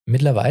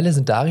Mittlerweile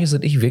sind Darius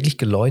und ich wirklich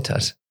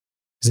geläutert.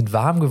 Wir sind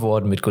warm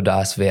geworden mit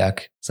Godards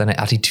Werk,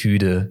 seiner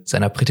Attitüde,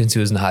 seiner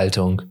prätentiösen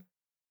Haltung.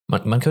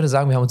 Man könnte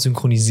sagen, wir haben uns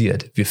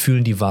synchronisiert. Wir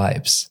fühlen die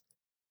Vibes.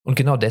 Und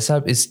genau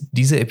deshalb ist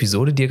diese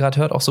Episode, die ihr gerade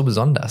hört, auch so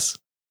besonders.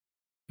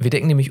 Wir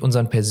decken nämlich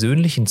unseren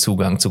persönlichen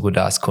Zugang zu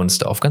Godards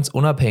Kunst auf, ganz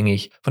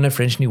unabhängig von der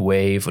French New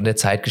Wave und der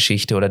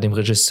Zeitgeschichte oder dem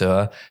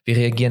Regisseur. Wir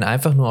reagieren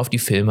einfach nur auf die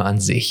Filme an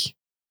sich.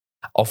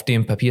 Auf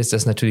dem Papier ist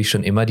das natürlich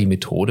schon immer die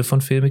Methode von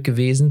Filmik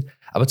gewesen,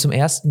 aber zum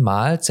ersten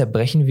Mal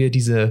zerbrechen wir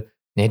diese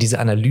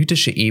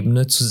analytische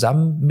Ebene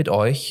zusammen mit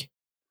euch,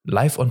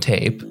 live on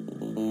tape,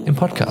 im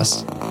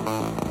Podcast.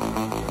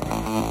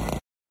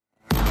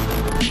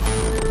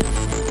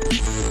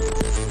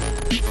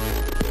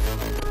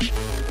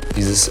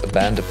 Dieses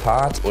Band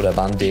Apart oder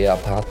Bande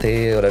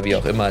Aparte oder wie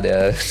auch immer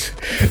der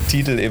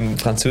Titel im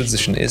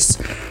Französischen ist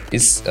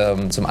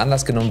zum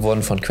Anlass genommen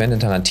worden von Quentin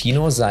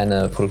Tarantino,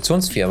 seine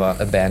Produktionsfirma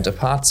A Band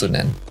Apart zu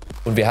nennen.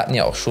 Und wir hatten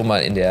ja auch schon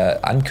mal in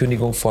der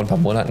Ankündigung vor ein paar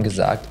Monaten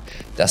gesagt,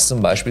 dass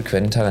zum Beispiel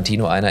Quentin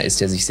Tarantino einer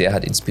ist, der sich sehr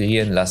hat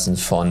inspirieren lassen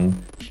von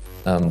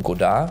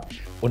Godard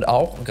und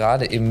auch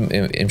gerade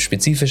im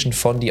Spezifischen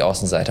von Die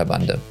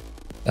Außenseiterbande,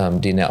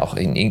 den er auch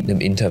in irgendeinem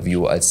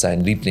Interview als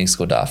seinen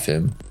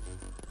Lieblings-Godard-Film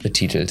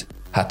betitelt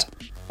hat.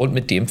 Und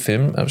mit dem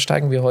Film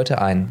steigen wir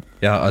heute ein.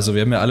 Ja, also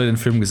wir haben ja alle den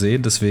Film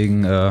gesehen,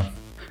 deswegen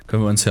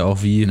können wir uns ja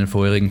auch wie in den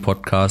vorherigen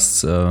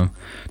Podcasts,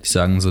 ich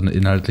sagen, so eine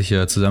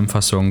inhaltliche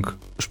Zusammenfassung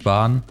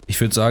sparen.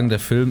 Ich würde sagen, der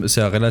Film ist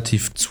ja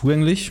relativ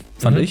zugänglich,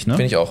 fand ich. Ne?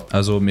 Finde ich auch.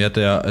 Also mir hat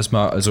der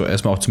erstmal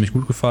auch ziemlich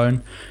gut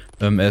gefallen.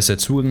 Er ist sehr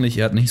zugänglich,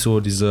 er hat nicht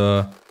so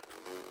diese,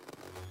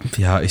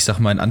 ja, ich sag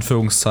mal in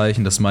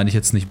Anführungszeichen, das meine ich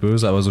jetzt nicht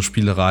böse, aber so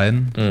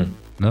Spielereien,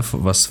 ne,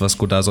 was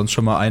Godard sonst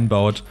schon mal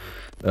einbaut,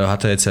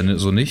 hat er jetzt ja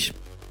so nicht.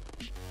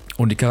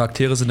 Und die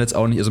Charaktere sind jetzt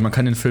auch nicht, also man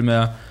kann den Film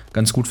ja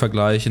ganz gut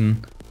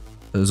vergleichen,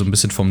 so ein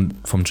bisschen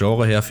vom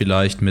Genre her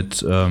vielleicht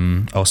mit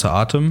Außer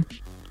Atem.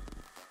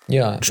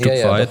 Ja, ein Stück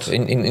weit. Doch,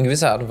 in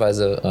gewisser Art und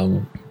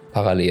Weise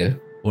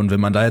parallel. Und wenn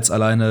man da jetzt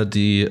alleine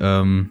die, ich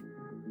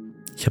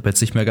habe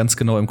jetzt nicht mehr ganz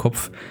genau im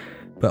Kopf,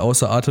 bei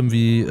Außer Atem,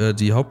 wie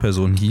die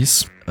Hauptperson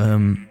hieß,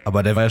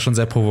 aber der war ja schon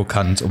sehr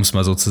provokant, um es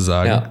mal so zu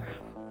sagen. Ja.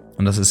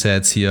 Und das ist ja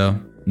jetzt hier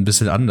ein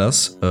bisschen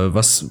anders,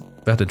 was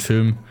den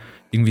Film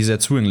irgendwie sehr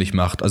zugänglich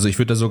macht. Also ich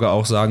würde da sogar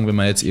auch sagen, wenn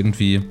man jetzt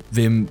irgendwie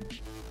wem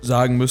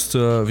sagen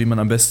müsste, wie man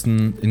am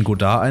besten in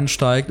Godard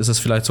einsteigt, ist das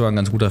vielleicht sogar ein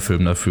ganz guter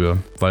Film dafür,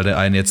 weil der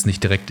einen jetzt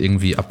nicht direkt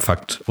irgendwie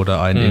abfuckt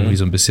oder einen irgendwie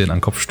so ein bisschen an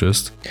den Kopf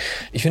stößt.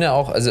 Ich finde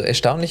auch, also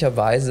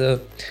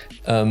erstaunlicherweise,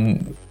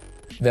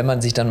 wenn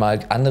man sich dann mal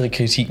andere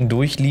Kritiken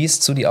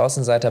durchliest zu Die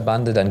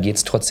Außenseiterbande, dann geht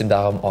es trotzdem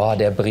darum,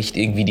 der bricht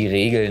irgendwie die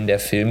Regeln der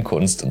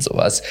Filmkunst und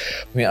sowas.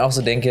 Und ich mir auch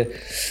so denke,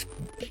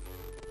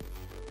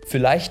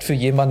 vielleicht für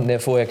jemanden,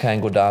 der vorher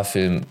keinen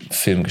Godard-Film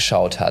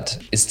geschaut hat,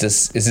 ist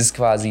es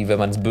quasi, wenn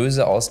man es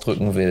böse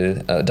ausdrücken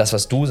will, das,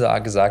 was du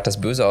gesagt hast,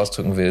 böse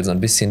ausdrücken will, so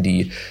ein bisschen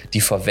die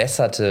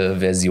verwässerte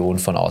Version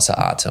von Außer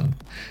Atem.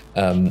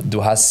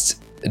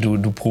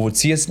 Du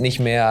provozierst nicht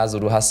mehr, also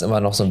du hast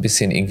immer noch so ein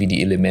bisschen irgendwie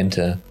die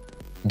Elemente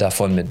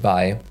davon mit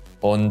bei.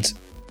 Und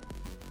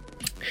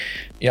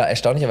ja,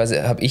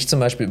 erstaunlicherweise habe ich zum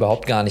Beispiel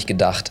überhaupt gar nicht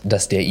gedacht,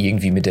 dass der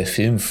irgendwie mit der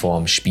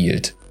Filmform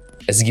spielt.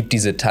 Es gibt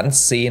diese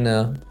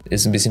Tanzszene,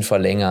 ist ein bisschen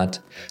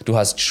verlängert. Du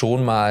hast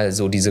schon mal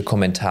so diese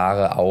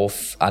Kommentare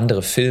auf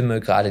andere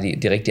Filme, gerade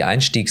direkt die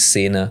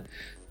Einstiegsszene,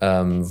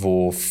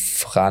 wo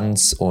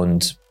Franz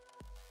und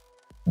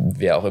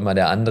wer auch immer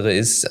der andere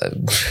ist,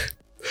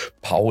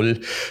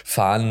 Paul,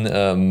 fahren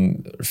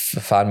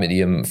mit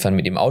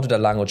ihrem Auto da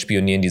lang und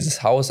spionieren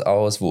dieses Haus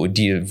aus, wo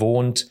Odile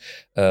wohnt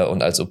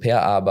und als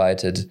Au-pair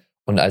arbeitet.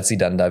 Und als sie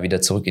dann da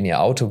wieder zurück in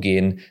ihr Auto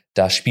gehen,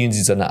 da spielen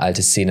sie so eine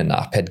alte Szene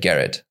nach, Pat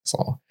Garrett.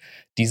 So.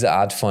 Diese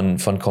Art von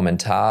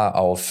Kommentar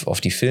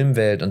auf die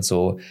Filmwelt und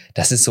so,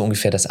 das ist so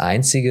ungefähr das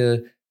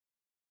Einzige,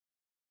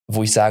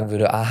 wo ich sagen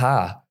würde,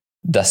 aha,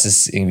 das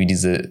ist irgendwie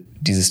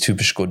dieses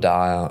typisch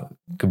Godard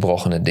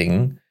gebrochene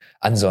Ding.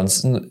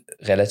 Ansonsten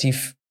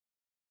relativ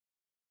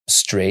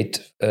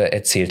straight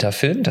erzählter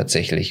Film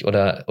tatsächlich.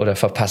 Oder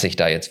verpasse ich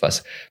da jetzt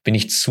was? Bin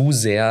ich zu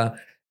sehr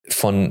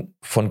von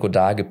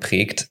Godard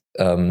geprägt,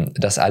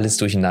 dass alles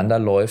durcheinander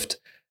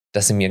läuft,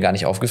 dass mir gar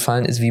nicht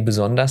aufgefallen ist, wie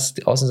besonders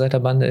die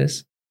Außenseiterbande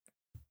ist?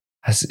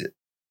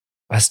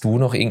 Hast du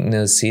noch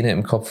irgendeine Szene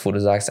im Kopf, wo du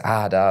sagst,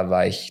 da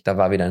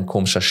war wieder ein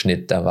komischer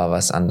Schnitt, da war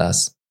was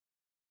anders?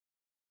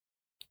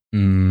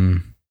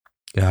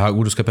 Ja,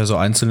 gut, es gab ja so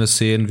einzelne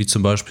Szenen, wie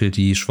zum Beispiel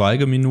die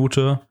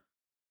Schweigeminute,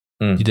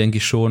 die, denke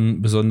ich,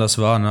 schon besonders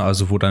war, ne?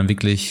 Also wo dann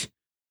wirklich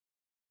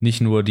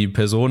nicht nur die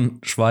Personen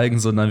schweigen,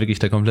 sondern wirklich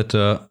der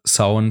komplette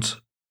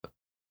Sound,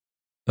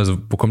 also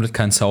wo komplett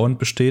kein Sound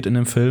besteht in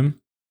dem Film.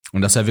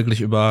 Und das ja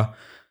wirklich über,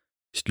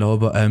 ich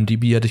glaube,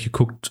 IMDb hatte ich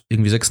geguckt,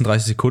 irgendwie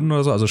 36 Sekunden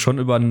oder so, also schon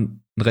über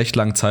einen recht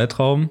langen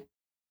Zeitraum.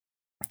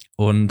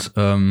 Und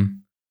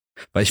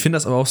weil ich finde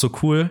das aber auch so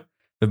cool,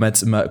 wenn wir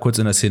jetzt immer kurz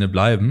in der Szene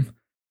bleiben,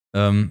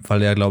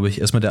 weil ja, glaube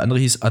ich, erstmal der andere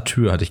hieß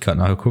Arthur, hatte ich gerade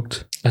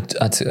nachgeguckt.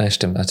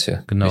 Stimmt,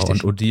 Arthur. Genau,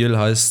 richtig. und Odile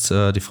heißt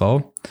die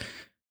Frau.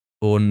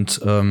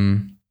 Und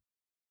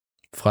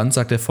Franz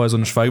sagt ja vorher, so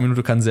eine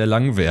Schweigeminute kann sehr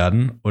lang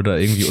werden oder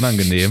irgendwie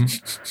unangenehm.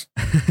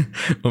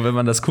 Und wenn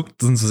man das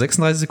guckt, sind so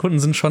 36 Sekunden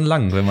sind schon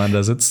lang, wenn man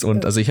da sitzt.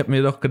 Und also ich habe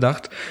mir doch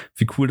gedacht,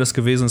 wie cool das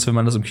gewesen ist, wenn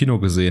man das im Kino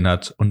gesehen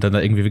hat und dann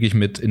da irgendwie wirklich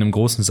in einem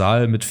großen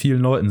Saal mit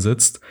vielen Leuten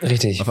sitzt.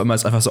 Richtig. Auf einmal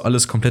ist einfach so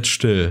alles komplett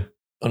still.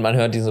 Und man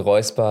hört diese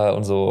Räusper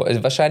und so.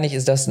 Also wahrscheinlich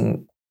ist das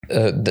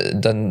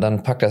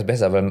dann packt das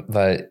besser,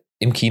 weil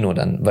im Kino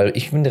dann, weil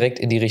ich bin direkt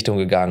in die Richtung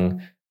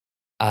gegangen,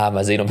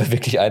 mal sehen, ob er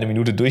wirklich eine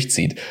Minute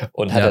durchzieht.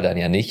 Und hat er dann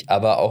ja nicht.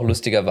 Aber auch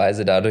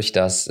lustigerweise dadurch,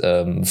 dass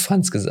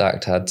Franz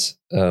gesagt hat,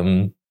 ich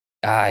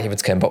habe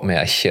jetzt keinen Bock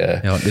mehr.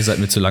 Und ihr seid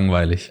mir zu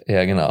langweilig.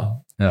 Ja,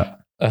 genau.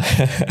 Ja.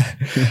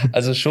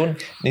 Also schon,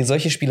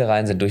 solche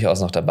Spielereien sind durchaus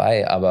noch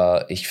dabei,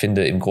 aber ich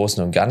finde im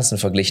Großen und Ganzen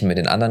verglichen mit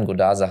den anderen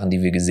Godard-Sachen,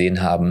 die wir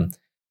gesehen haben,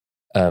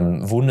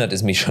 wundert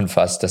es mich schon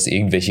fast, dass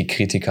irgendwelche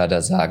Kritiker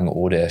da sagen,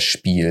 oh, der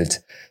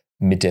spielt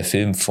mit der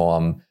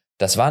Filmform.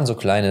 Das waren so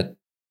kleine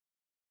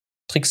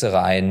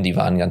Tricksereien, die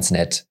waren ganz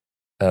nett,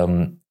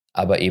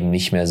 aber eben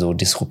nicht mehr so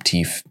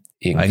disruptiv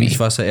irgendwie. Eigentlich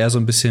war es ja eher so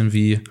ein bisschen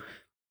wie,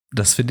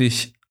 das finde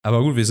ich,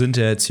 aber gut, wir sind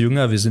ja jetzt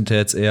jünger, wir sind ja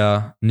jetzt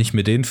eher nicht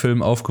mit den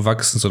Filmen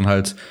aufgewachsen, sondern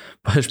halt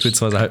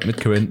beispielsweise halt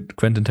mit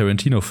Quentin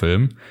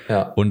Tarantino-Filmen.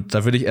 Ja. Und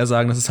da würde ich eher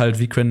sagen, das ist halt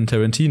wie Quentin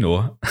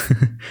Tarantino.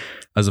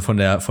 Also von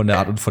der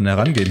Art und von der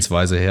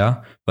Herangehensweise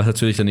her, was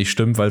natürlich dann nicht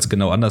stimmt, weil es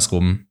genau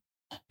andersrum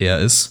eher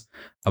ist,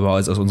 aber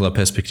als aus unserer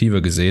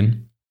Perspektive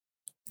gesehen.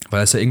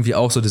 Weil es ja irgendwie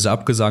auch so dieser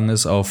Abgesang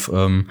ist auf,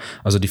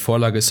 also die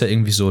Vorlage ist ja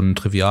irgendwie so ein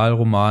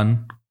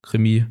Trivialroman,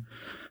 Krimi.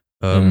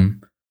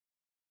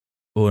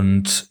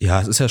 Und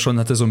ja, es ist ja schon,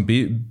 hat ja so einen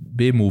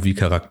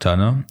B-Movie-Charakter,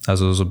 ne?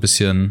 Also so ein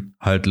bisschen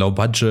halt low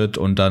budget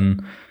und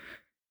dann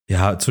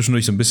ja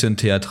zwischendurch so ein bisschen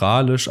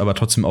theatralisch, aber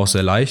trotzdem auch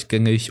sehr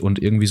leichtgängig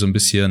und irgendwie so ein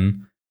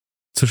bisschen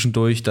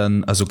zwischendurch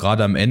dann, also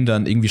gerade am Ende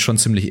dann irgendwie schon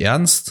ziemlich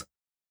ernst.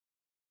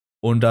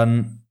 Und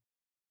dann,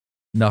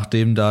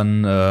 nachdem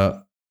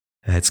dann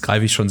jetzt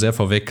greife ich schon sehr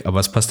vorweg,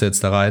 aber es passt ja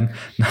jetzt da rein.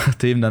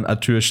 Nachdem dann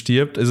Arthur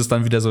stirbt, ist es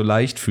dann wieder so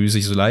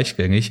leichtfüßig, so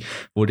leichtgängig,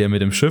 wo der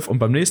mit dem Schiff und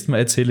beim nächsten Mal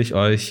erzähle ich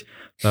euch,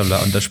 bla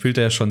bla. Und da spielt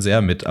er ja schon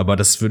sehr mit. Aber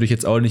das würde ich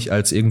jetzt auch nicht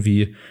als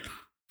irgendwie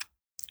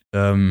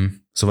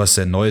sowas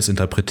sehr Neues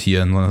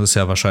interpretieren, sondern das ist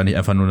ja wahrscheinlich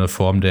einfach nur eine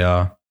Form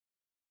der,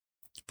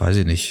 weiß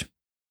ich nicht,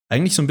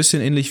 eigentlich so ein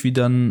bisschen ähnlich wie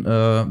dann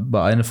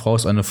bei Eine Frau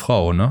ist eine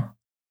Frau, ne?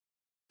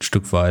 Ein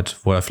Stück weit,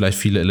 wo er vielleicht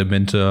viele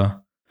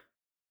Elemente,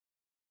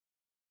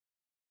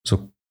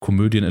 so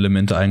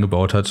Komödienelemente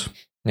eingebaut hat.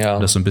 Ja.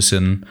 Das so ein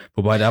bisschen,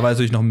 wobei da war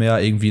natürlich noch mehr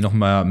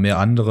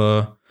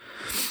andere,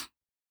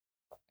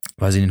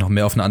 weiß ich nicht, noch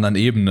mehr auf einer anderen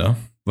Ebene,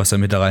 was er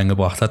mit da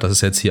reingebracht hat. Das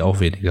ist jetzt hier auch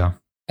weniger.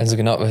 Also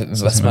genau,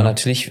 was man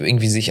natürlich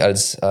irgendwie sich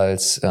als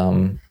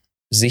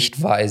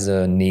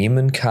Sichtweise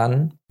nehmen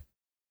kann,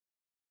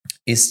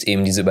 ist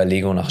eben diese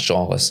Überlegung nach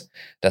Genres.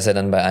 Dass er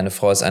dann bei Eine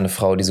Frau ist eine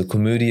Frau diese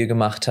Komödie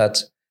gemacht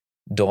hat,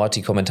 dort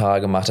die Kommentare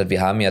gemacht hat.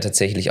 Wir haben ja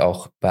tatsächlich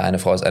auch bei Eine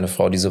Frau ist eine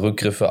Frau diese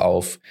Rückgriffe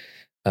auf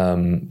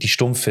die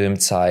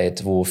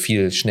Stummfilmzeit, wo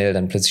viel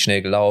dann plötzlich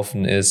schnell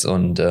gelaufen ist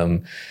und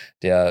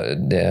der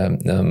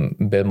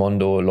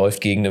Belmondo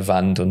läuft gegen eine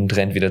Wand und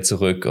rennt wieder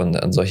zurück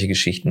und solche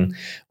Geschichten.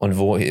 Und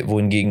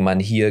wohingegen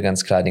man hier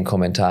ganz klar den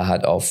Kommentar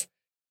hat auf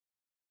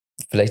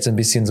vielleicht so ein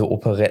bisschen so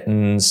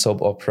Operetten,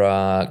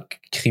 Soap-Opera,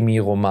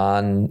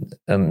 Krimi-Roman,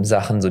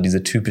 Sachen, so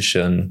diese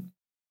typischen,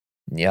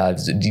 ja,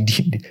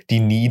 die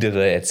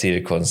niedere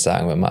Erzählkunst,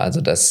 sagen wir mal. Also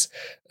das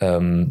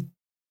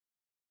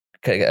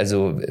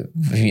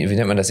wie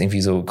nennt man das,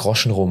 irgendwie so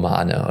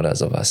Groschenromane oder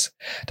sowas,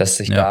 dass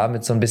sich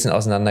damit so ein bisschen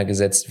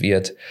auseinandergesetzt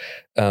wird,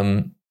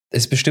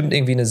 ist bestimmt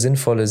irgendwie eine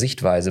sinnvolle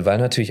Sichtweise, weil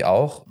natürlich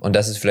auch, und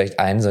das ist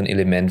vielleicht so ein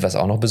Element, was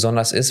auch noch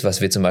besonders ist,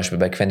 was wir zum Beispiel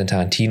bei Quentin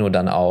Tarantino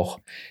dann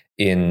auch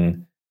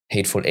in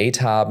Hateful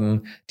Eight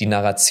haben, die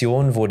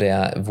Narration, wo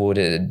der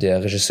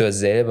Regisseur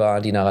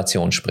selber die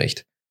Narration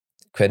spricht.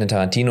 Quentin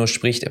Tarantino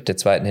spricht ab der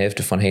zweiten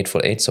Hälfte von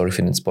Hateful Eight, sorry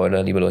für den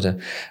Spoiler, liebe Leute,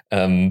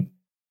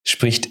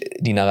 spricht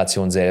die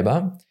Narration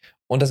selber.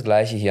 Und das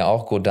Gleiche hier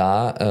auch,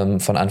 Godard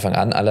von Anfang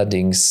an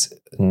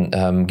allerdings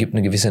gibt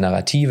eine gewisse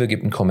Narrative,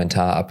 gibt einen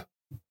Kommentar ab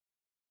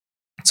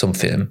zum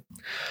Film.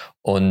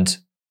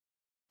 Und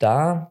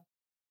da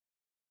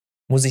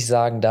muss ich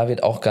sagen, da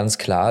wird auch ganz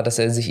klar, dass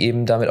er sich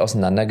eben damit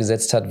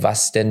auseinandergesetzt hat,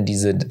 was denn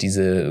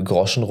diese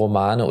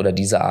Groschenromane oder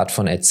diese Art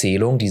von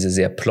Erzählung, diese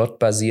sehr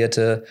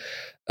plotbasierte,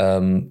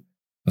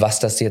 was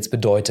das jetzt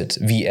bedeutet,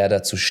 wie er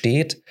dazu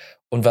steht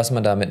und was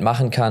man damit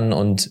machen kann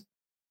und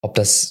ob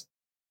das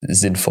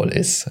sinnvoll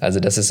ist. Also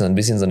das ist so ein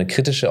bisschen so eine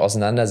kritische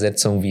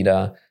Auseinandersetzung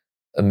wieder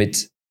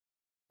mit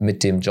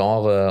dem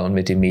Genre und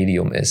mit dem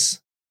Medium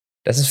ist.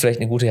 Das ist vielleicht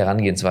eine gute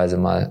Herangehensweise,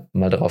 mal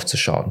drauf zu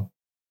schauen.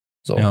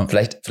 So, ja.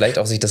 Vielleicht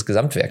auch sich das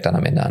Gesamtwerk dann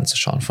am Ende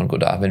anzuschauen von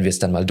Godard, wenn wir es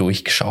dann mal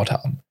durchgeschaut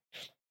haben.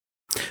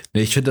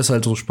 Nee, ich finde das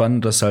halt so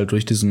spannend, dass halt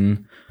durch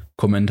diesen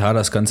Kommentar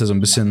das Ganze so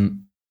ein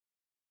bisschen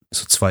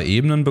so zwei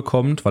Ebenen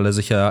bekommt, weil er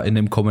sich ja in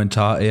dem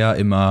Kommentar eher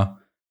immer,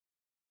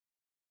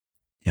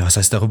 ja, was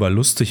heißt darüber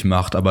lustig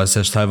macht, aber es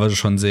ist ja teilweise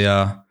schon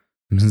sehr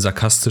ein bisschen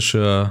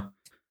sarkastische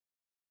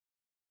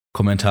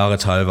Kommentare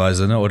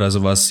teilweise, ne? Oder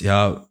sowas,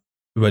 ja,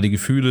 über die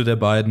Gefühle der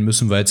beiden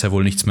müssen wir jetzt ja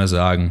wohl nichts mehr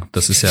sagen.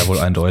 Das ist ja wohl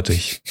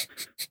eindeutig.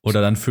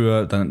 Oder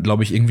dann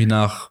glaube ich, irgendwie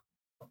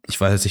ich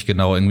weiß jetzt nicht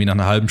genau, irgendwie nach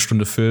einer halben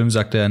Stunde Film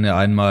sagt er ja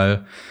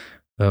einmal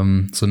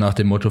so nach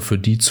dem Motto, für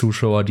die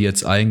Zuschauer, die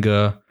jetzt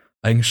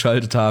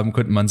eingeschaltet haben,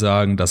 könnte man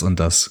sagen, das und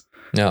das.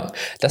 Ja,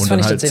 das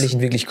fand ich tatsächlich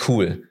wirklich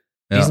cool.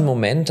 Diesen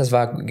Moment, das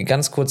war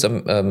ganz kurz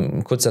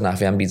danach.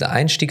 Wir haben diese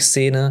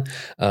Einstiegsszene,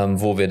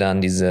 wo wir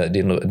dann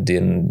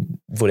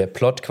wo der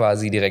Plot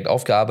quasi direkt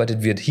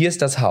aufgearbeitet wird. Hier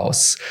ist das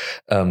Haus.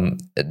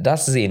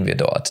 Das sehen wir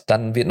dort.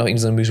 Dann wird noch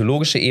irgendwie so eine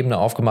mythologische Ebene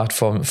aufgemacht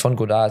von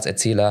Godard als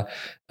Erzähler,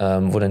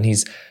 wo dann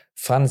hieß,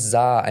 Franz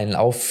sah ein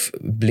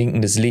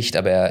aufblinkendes Licht,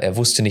 aber er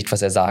wusste nicht,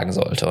 was er sagen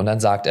sollte. Und dann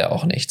sagt er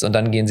auch nichts. Und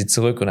dann gehen sie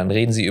zurück und dann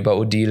reden sie über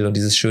Odile und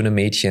dieses schöne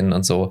Mädchen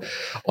und so.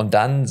 Und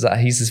dann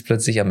hieß es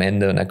plötzlich am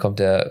Ende, und dann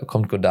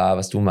kommt Godard,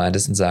 was du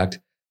meintest, und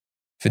sagt,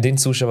 für den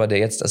Zuschauer, der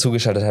jetzt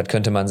zugeschaltet hat,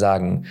 könnte man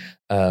sagen,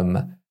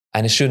 eine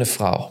schöne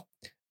Frau.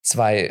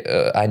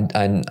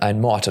 Ein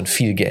Mord und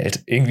viel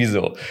Geld. Irgendwie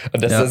so.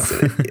 Und das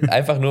ist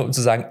einfach nur, um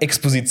zu sagen,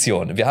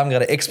 Exposition. Wir haben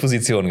gerade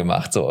Exposition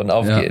gemacht. So, und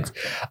auf geht's.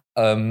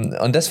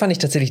 Und das fand ich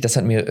tatsächlich, das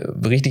hat mir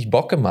richtig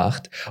Bock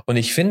gemacht. Und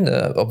ich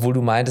finde, obwohl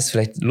du meintest,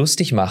 vielleicht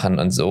lustig machen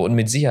und so, und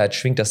mit Sicherheit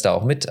schwingt das da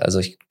auch mit.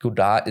 Also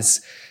Godard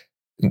ist,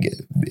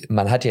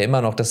 man hat ja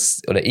immer noch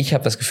ich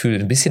habe das Gefühl,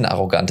 ein bisschen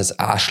arrogantes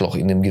Arschloch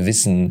auf einer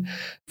gewissen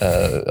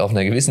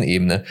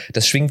Ebene.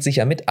 Das schwingt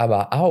sicher mit,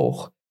 aber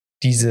auch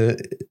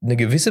eine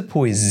gewisse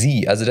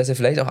Poesie, also dass er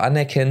vielleicht auch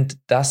anerkennt,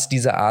 dass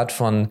diese Art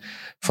von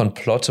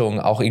Plottung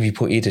auch irgendwie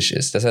poetisch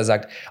ist. Dass er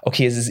sagt,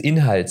 okay, es ist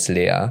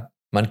inhaltsleer.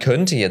 Man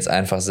könnte jetzt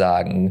einfach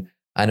sagen,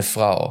 eine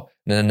Frau,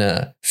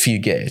 viel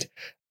Geld.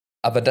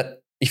 Aber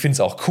ich finde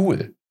es auch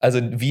cool. Also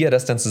wie er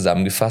das dann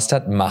zusammengefasst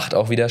hat, macht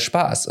auch wieder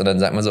Spaß. Und dann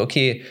sagt man so,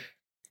 okay,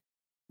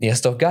 ja,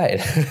 ist doch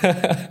geil.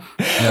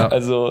 Ja.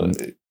 Also...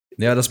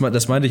 Ja, das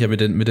meinte ich ja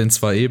mit den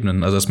zwei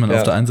Ebenen. Also dass man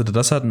auf der einen Seite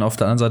das hat und auf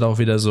der anderen Seite auch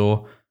wieder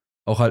so,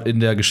 auch halt in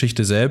der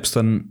Geschichte selbst,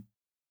 dann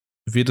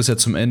wird es ja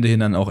zum Ende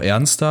hin dann auch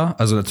ernster.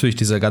 Also natürlich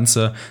dieser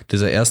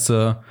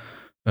erste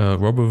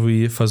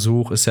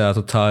Robbery-Versuch ist ja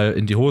total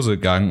in die Hose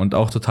gegangen und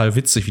auch total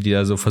witzig, wie die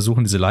da so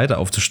versuchen, diese Leiter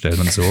aufzustellen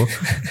und so.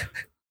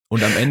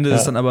 Und am Ende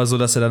ist dann aber so,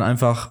 dass er dann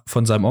einfach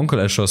von seinem Onkel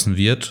erschossen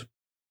wird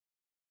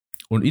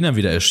und ihn dann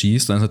wieder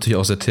erschießt. Dann ist natürlich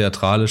auch sehr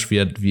theatralisch,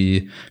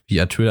 wie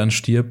Arthur dann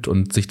stirbt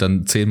und sich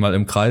dann 10-mal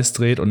im Kreis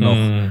dreht und noch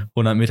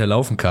 100 Meter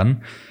laufen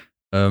kann.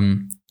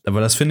 Aber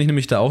das finde ich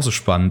nämlich da auch so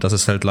spannend, dass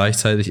es halt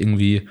gleichzeitig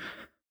irgendwie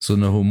so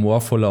eine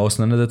humorvolle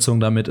Auseinandersetzung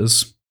damit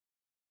ist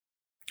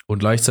und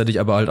gleichzeitig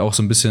aber halt auch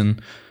so ein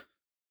bisschen,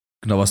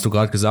 genau was du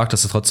gerade gesagt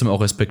hast, trotzdem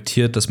auch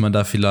respektiert, dass man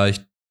da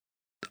vielleicht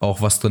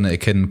auch was drin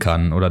erkennen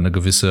kann oder eine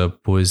gewisse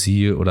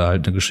Poesie oder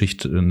halt eine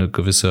Geschichte, eine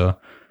gewisse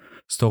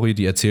Story,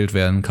 die erzählt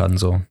werden kann,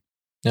 so.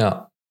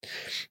 Ja.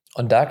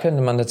 Und da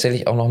könnte man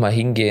tatsächlich auch nochmal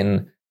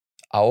hingehen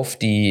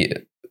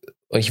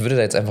ich würde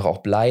da jetzt einfach auch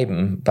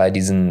bleiben bei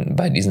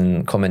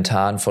diesen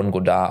Kommentaren von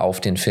Godard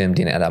auf den Film,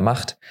 den er da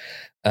macht.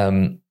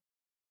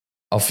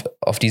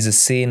 Auf diese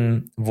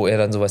Szenen, wo er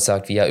dann sowas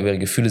sagt wie, ja, über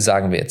Gefühle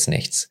sagen wir jetzt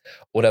nichts.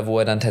 Oder wo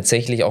er dann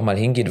tatsächlich auch mal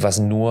hingeht, was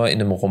nur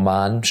in einem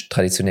Roman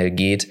traditionell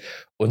geht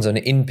und so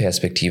eine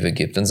Innenperspektive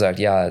gibt und sagt,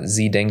 ja,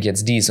 sie denkt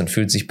jetzt dies und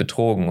fühlt sich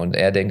betrogen und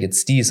er denkt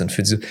jetzt dies und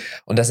fühlt sich...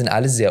 Und das sind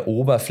alles sehr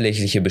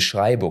oberflächliche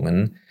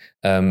Beschreibungen.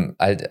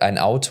 Ein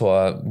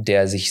Autor,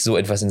 der sich so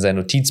etwas in sein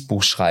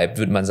Notizbuch schreibt,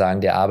 würde man sagen,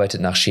 der arbeitet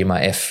nach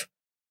Schema F.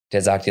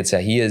 Der sagt jetzt ja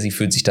hier, sie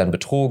fühlt sich dann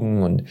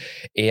betrogen und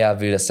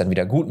er will das dann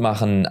wieder gut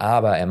machen,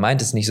 aber er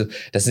meint es nicht so.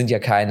 Das sind ja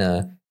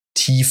keine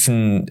tief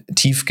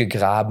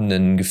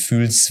gegrabenen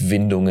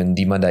Gefühlswindungen,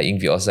 die man da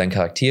irgendwie aus seinen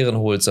Charakteren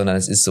holt, sondern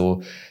es ist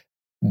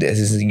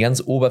die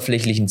ganz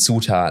oberflächlichen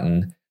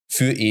Zutaten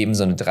für eben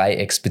so eine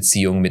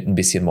Dreiecksbeziehung mit ein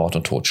bisschen Mord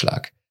und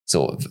Totschlag.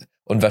 So.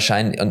 Und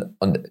wahrscheinlich,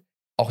 und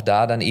auch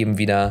da dann eben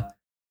wieder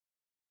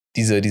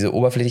diese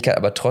Oberflächlichkeit,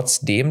 aber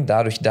trotzdem,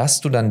 dadurch,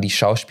 dass du dann die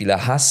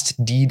Schauspieler hast,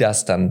 die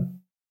das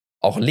dann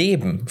auch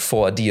leben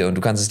vor dir und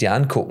du kannst es dir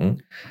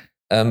angucken,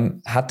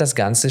 hat das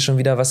Ganze schon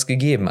wieder was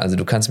gegeben. Also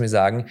du kannst mir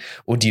sagen,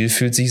 Odile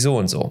fühlt sich so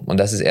und so. Und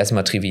das ist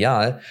erstmal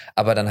trivial,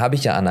 aber dann habe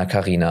ich ja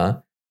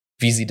Anna-Karina,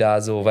 wie sie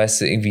da so,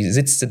 weißt du, irgendwie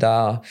sitzt sie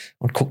da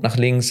und guckt nach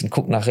links und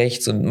guckt nach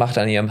rechts und macht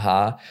an ihrem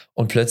Haar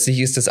und plötzlich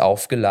ist es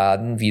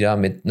aufgeladen wieder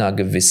mit einer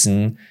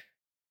gewissen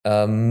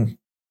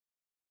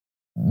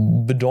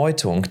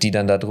Bedeutung, die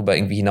dann darüber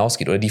irgendwie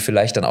hinausgeht oder die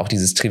vielleicht dann auch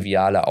dieses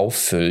Triviale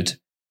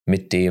auffüllt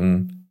mit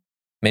dem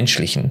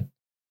Menschlichen.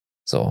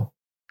 So.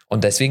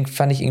 Und deswegen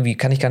kann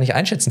ich gar nicht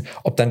einschätzen,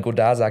 ob dann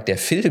Godard sagt, der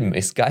Film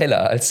ist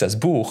geiler als das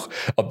Buch,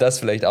 ob das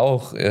vielleicht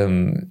auch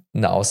eine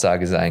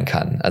Aussage sein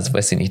kann. Also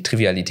weiß ich nicht,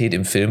 Trivialität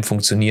im Film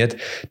funktioniert,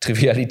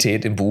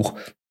 Trivialität im Buch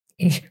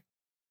kann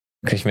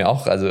ich mir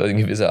auch also in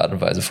gewisser Art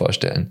und Weise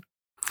vorstellen.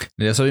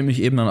 Nee, das habe ich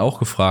mich eben dann auch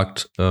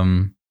gefragt,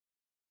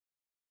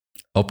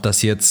 ob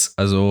das jetzt,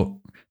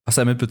 also was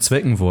er damit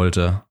bezwecken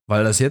wollte.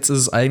 Weil das jetzt ist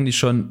es eigentlich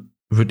schon,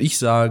 würde ich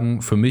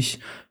sagen, für mich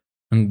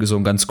so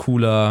ein ganz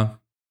cooler,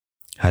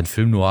 ein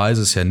Film noir ist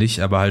es ja nicht,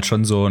 aber halt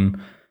schon so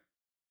ein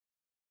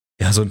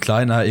ja, so ein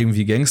kleiner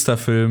irgendwie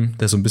Gangsterfilm,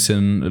 der so ein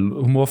bisschen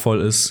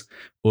humorvoll ist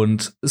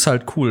und ist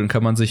halt cool und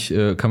kann man sich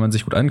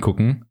gut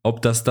angucken.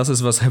 Ob das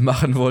ist, was er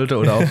machen wollte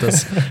oder ob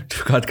das,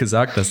 du gerade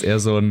gesagt hast, eher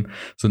so ein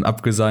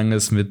Abgesang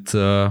ist mit,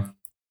 ja,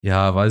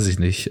 weiß ich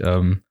nicht,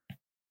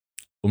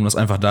 um das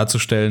einfach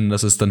darzustellen,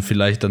 dass es dann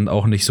vielleicht dann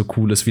auch nicht so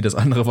cool ist wie das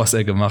andere, was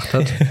er gemacht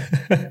hat.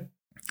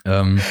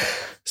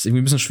 Ist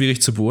irgendwie ein bisschen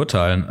schwierig zu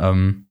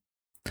beurteilen.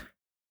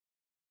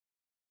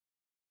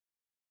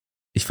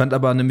 Ich fand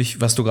aber nämlich,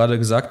 was du gerade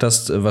gesagt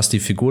hast, was die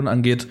Figuren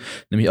angeht,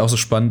 nämlich auch so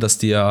spannend, dass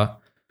die ja,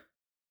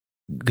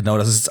 genau,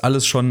 dass es jetzt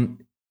alles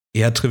schon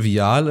eher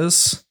trivial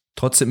ist.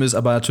 Trotzdem ist es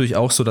aber natürlich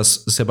auch so, das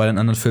ist ja bei den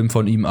anderen Filmen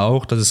von ihm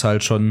auch, dass es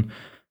halt schon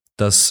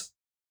das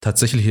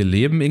tatsächliche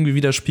Leben irgendwie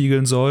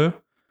widerspiegeln soll.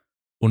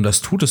 Und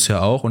das tut es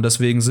ja auch. Und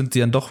deswegen sind die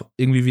dann doch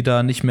irgendwie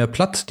wieder nicht mehr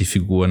platt, die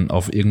Figuren,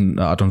 auf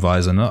irgendeine Art und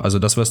Weise. Ne? Also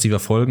das, was die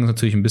verfolgen, ist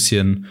natürlich ein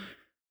bisschen,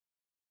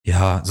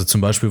 ja, so zum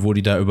Beispiel, wo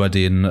die da über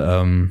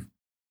diesen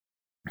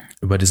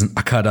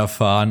Acker da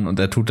fahren und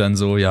er tut dann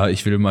so, ja,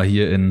 ich will mal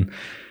hier in,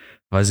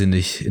 weiß ich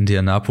nicht,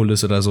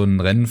 Indianapolis oder so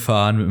ein Rennen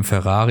fahren mit einem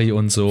Ferrari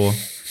und so.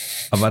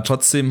 Aber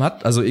trotzdem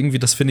also irgendwie,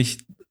 das finde ich,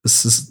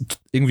 es ist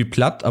irgendwie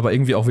platt, aber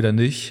irgendwie auch wieder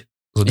nicht.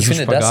 So, ich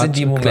finde, das sind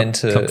die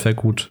Momente, klappt sehr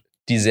gut,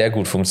 die sehr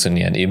gut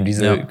funktionieren. Eben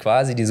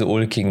quasi diese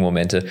ulkigen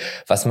Momente,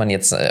 was man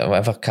jetzt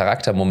einfach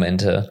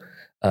Charaktermomente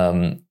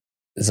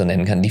so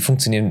nennen kann, die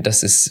funktionieren,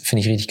 das ist,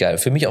 finde ich, richtig geil.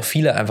 Für mich auch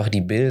viele einfach die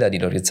Bilder, die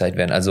dort gezeigt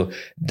werden. Also,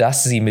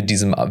 dass sie mit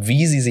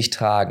wie sie sich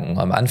tragen,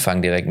 am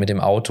Anfang direkt mit dem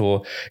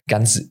Auto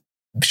ganz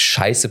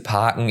scheiße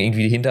parken,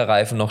 irgendwie die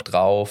Hinterreifen noch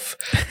drauf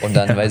und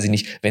dann, weiß ich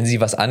nicht, wenn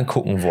sie was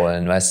angucken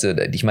wollen, weißt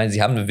du, ich meine,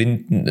 sie haben eine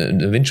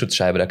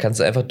Windschutzscheibe, da kannst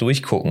du einfach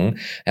durchgucken,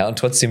 ja, und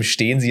trotzdem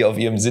stehen sie auf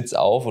ihrem Sitz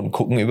auf und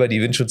gucken über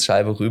die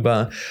Windschutzscheibe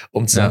rüber,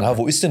 um zu sagen,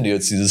 wo ist denn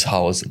jetzt dieses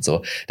Haus und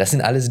so. Das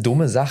sind alles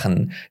dumme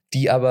Sachen,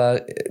 die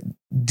aber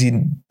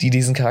die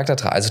diesen Charakter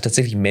tragen, also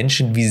tatsächlich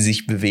Menschen, wie sie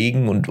sich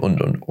bewegen und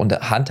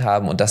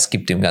handhaben, und das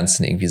gibt dem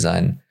Ganzen irgendwie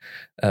seinen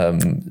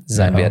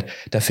Wert.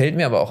 Da fällt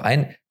mir aber auch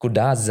ein,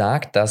 Godard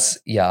sagt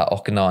das ja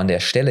auch genau an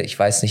der Stelle, ich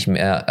weiß nicht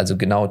mehr, also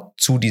genau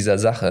zu dieser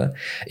Sache,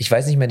 ich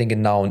weiß nicht mehr den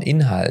genauen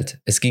Inhalt.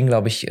 Es ging,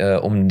 glaube ich,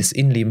 um das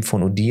Innenleben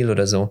von Odile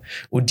oder so.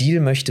 Odile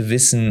möchte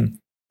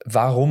wissen,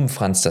 warum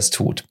Franz das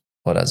tut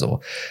oder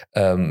so.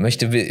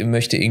 Möchte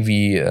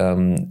irgendwie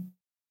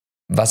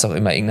was auch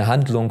immer, irgendeine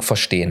Handlung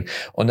verstehen.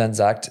 Und dann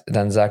sagt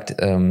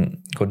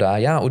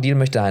Godard, ja, Odile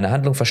möchte eine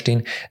Handlung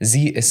verstehen.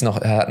 Sie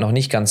hat noch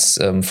nicht ganz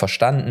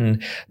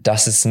verstanden,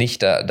 dass es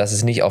nicht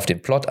auf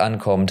den Plot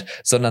ankommt,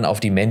 sondern auf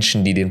die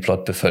Menschen, die den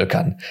Plot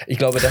bevölkern. Ich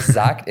glaube, das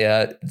sagt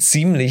er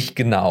ziemlich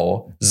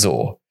genau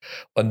so.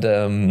 Und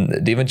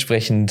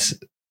dementsprechend,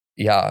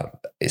 ja,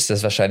 ist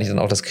das wahrscheinlich dann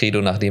auch das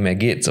Credo, nach dem er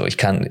geht. So, ich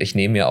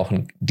nehme mir auch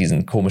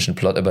diesen komischen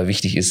Plot, aber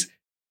wichtig ist,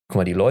 guck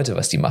mal, die Leute,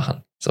 was die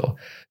machen. So,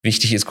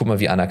 wichtig ist, guck mal,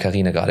 wie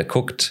Anna-Karine gerade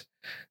guckt.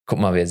 Guck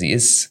mal, wer sie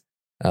ist.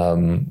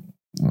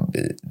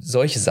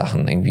 Solche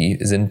Sachen irgendwie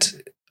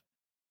sind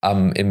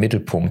im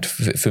Mittelpunkt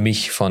für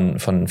mich von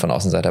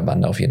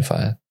Außenseiterbande auf jeden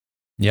Fall.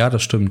 Ja,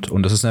 das stimmt.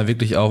 Und das ist ja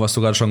wirklich auch, was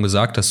du gerade schon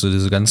gesagt hast, so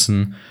diese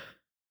ganzen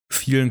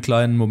vielen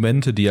kleinen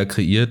Momente, die er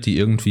kreiert, die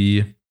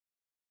irgendwie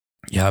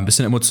ja ein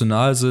bisschen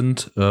emotional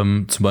sind.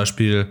 Zum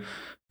Beispiel,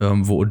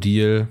 wo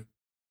Odile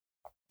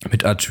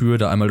mit Arthur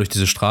da einmal durch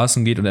diese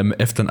Straßen geht und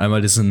MF dann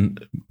einmal diesen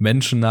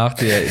Menschen nach,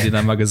 den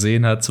er mal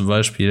gesehen hat, zum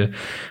Beispiel.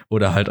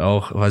 Oder halt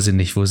auch, weiß ich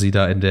nicht, wo sie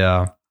da in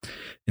der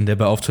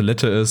Bar auf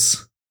Toilette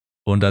ist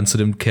und dann zu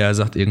dem Kerl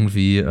sagt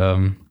irgendwie,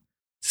 was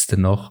ist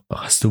denn noch?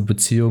 Hast du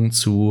Beziehung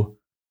zu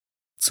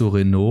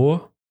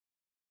Renault?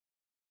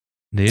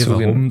 Nee,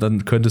 warum?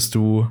 Dann könntest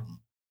du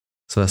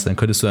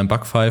ein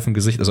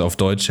Backpfeifengesicht, also auf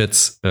Deutsch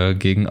jetzt,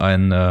 gegen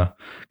einen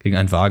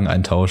Wagen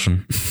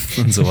eintauschen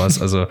und sowas.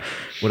 Also,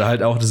 oder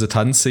halt auch diese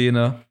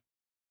Tanzszene.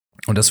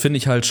 Und das finde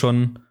ich halt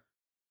schon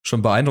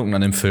beeindruckend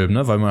an dem Film,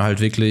 ne? Weil man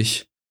halt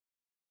wirklich,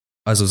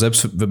 also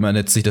selbst wenn man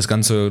jetzt nicht das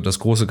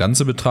große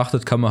Ganze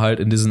betrachtet, kann man halt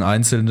in diesen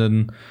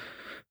einzelnen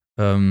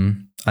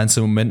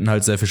Momenten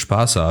halt sehr viel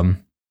Spaß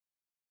haben.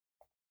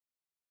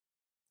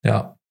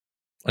 Ja.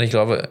 Und ich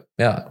glaube,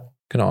 ja,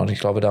 genau, und ich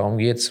glaube, darum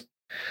geht's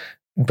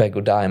bei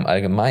Godard im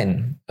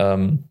Allgemeinen.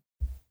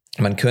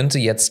 Man könnte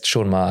jetzt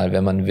schon mal,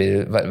 wenn man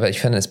will, weil ich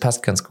finde, es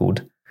passt ganz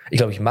gut. Ich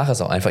glaube, ich mache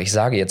es auch einfach. Ich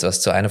sage jetzt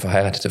was zu einer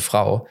verheiratete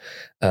Frau,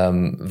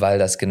 weil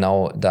das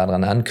genau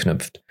daran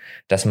anknüpft,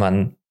 dass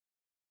man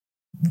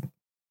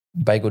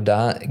bei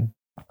Godard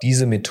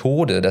diese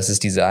Methode, dass es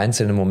diese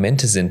einzelnen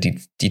Momente sind,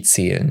 die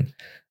zählen,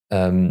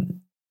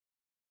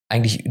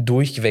 eigentlich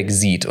durchweg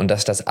sieht und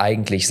dass das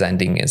eigentlich sein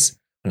Ding ist.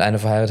 Und eine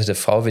verheiratete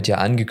Frau wird ja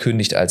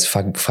angekündigt als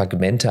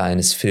Fragmente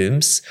eines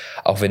Films,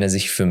 auch wenn er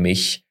sich für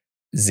mich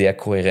sehr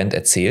kohärent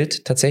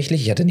erzählt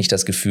tatsächlich. Ich hatte nicht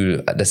das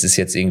Gefühl, das ist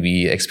jetzt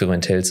irgendwie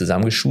experimentell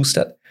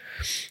zusammengeschustert.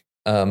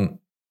 Und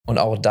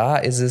auch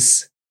da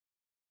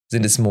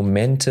sind es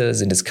Momente,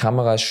 sind es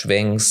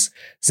Kameraschwenks,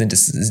 sind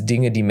es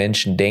Dinge, die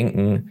Menschen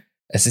denken.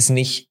 Es ist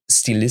nicht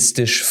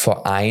stilistisch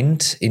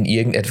vereint in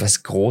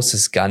irgendetwas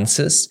Großes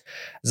Ganzes,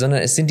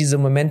 sondern es sind diese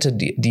Momente,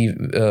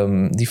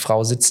 die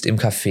Frau sitzt im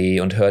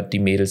Café und hört die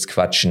Mädels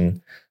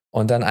quatschen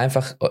und dann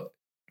einfach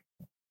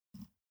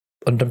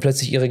und dann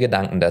plötzlich ihre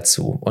Gedanken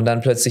dazu und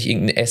dann plötzlich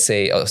irgendein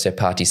Essay aus der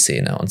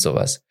Partyszene und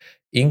sowas.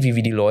 Irgendwie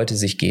wie die Leute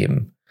sich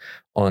geben.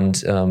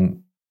 Und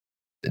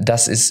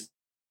das ist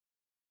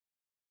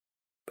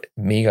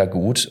mega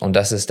gut und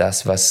das ist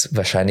das, was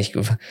wahrscheinlich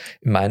in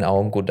meinen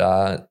Augen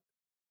Godard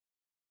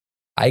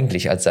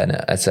eigentlich als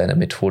seine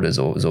Methode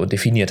so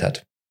definiert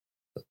hat.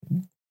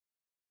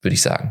 Würde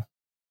ich sagen.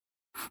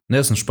 Ne,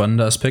 ist ein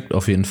spannender Aspekt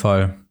auf jeden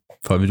Fall.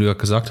 Vor allem, wie du gerade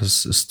gesagt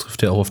hast, es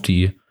trifft ja auch auf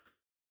die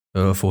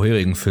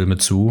vorherigen Filme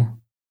zu,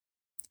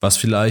 was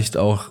vielleicht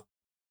auch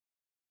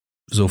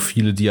so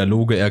viele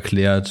Dialoge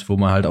erklärt, wo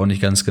man halt auch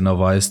nicht ganz genau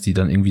weiß, die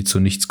dann irgendwie zu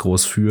nichts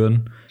groß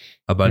führen,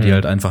 aber die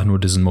halt einfach nur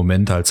diesen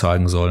Moment halt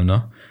zeigen sollen,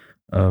 ne?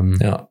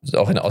 Ja,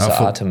 auch in Außer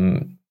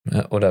Atem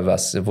oder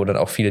was, wo dann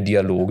auch viele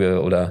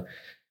Dialoge oder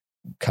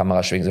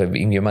Kameraschwenken,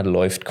 irgendjemand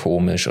läuft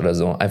komisch oder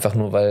so, einfach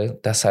nur, weil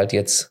das halt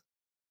jetzt,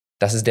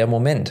 das ist der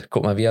Moment,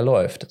 guck mal, wie er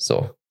läuft,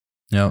 so.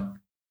 Ja.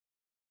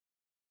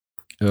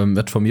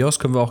 Von mir aus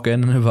können wir auch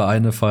gerne über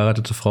eine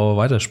verheiratete Frau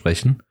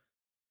weitersprechen.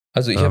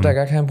 Also ich habe da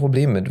gar kein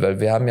Problem mit, weil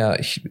wir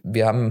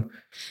haben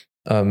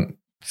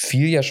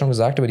viel ja schon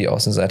gesagt über die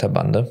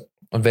Außenseiterbande.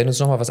 Und wenn uns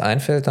noch mal was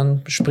einfällt,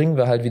 dann springen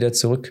wir halt wieder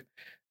zurück.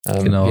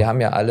 Genau. Wir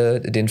haben ja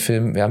den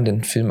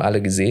Film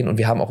alle gesehen und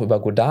wir haben auch über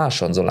Godard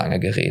schon so lange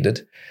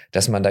geredet,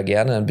 dass man da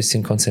gerne ein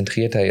bisschen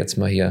konzentrierter jetzt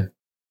mal hier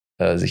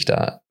sich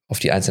da auf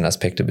die einzelnen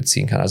Aspekte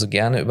beziehen kann. Also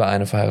gerne über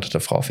eine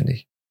verheiratete Frau, finde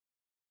ich.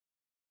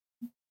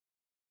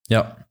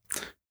 Ja.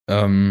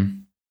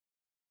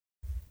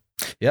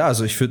 Ja,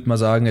 also ich würde mal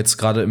sagen, jetzt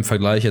gerade im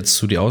Vergleich jetzt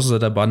zu Die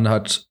Außenseiterbande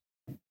hat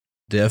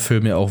der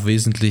Film ja auch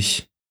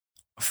wesentlich,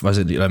 weiß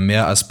ich nicht,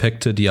 mehr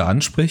Aspekte, die er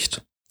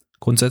anspricht,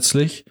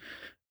 grundsätzlich.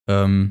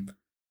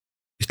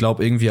 Ich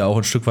glaube irgendwie auch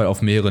ein Stück weit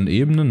auf mehreren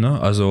Ebenen, ne?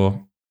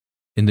 Also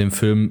in dem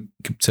Film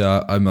gibt es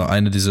ja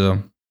einmal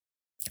diese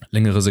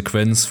längere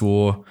Sequenz,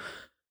 wo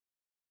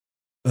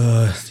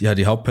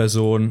die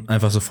Hauptperson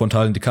einfach so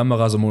frontal in die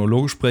Kamera so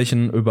Monologe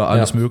sprechen über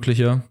alles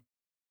Mögliche.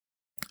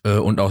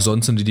 Und auch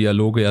sonst sind die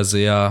Dialoge ja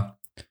sehr,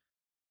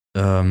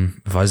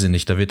 weiß ich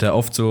nicht, da wird ja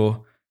oft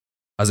so,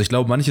 also ich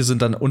glaube, manche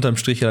sind dann unterm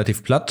Strich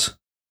relativ platt,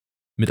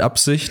 mit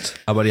Absicht,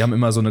 aber die haben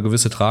immer so eine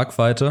gewisse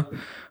Tragweite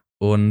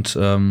und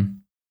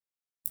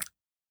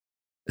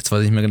jetzt weiß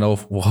ich nicht mehr genau,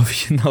 worauf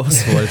ich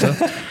hinaus wollte.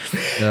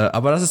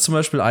 Aber das ist zum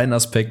Beispiel ein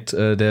Aspekt,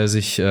 der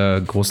sich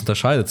groß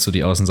unterscheidet zu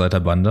Die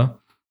Außenseiterbande.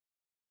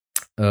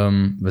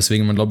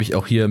 Weswegen man, glaube ich,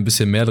 auch hier ein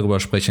bisschen mehr drüber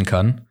sprechen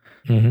kann.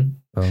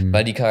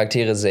 Weil die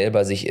Charaktere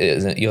selber sich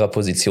ihrer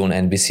Position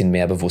ein bisschen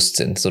mehr bewusst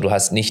sind. So, du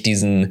hast nicht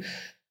diesen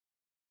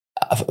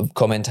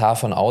Kommentar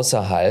von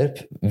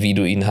außerhalb, wie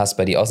du ihn hast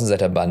bei Die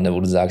Außenseiterbande,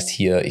 wo du sagst,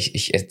 hier,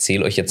 ich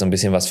erzähle euch jetzt so ein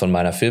bisschen was von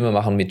meiner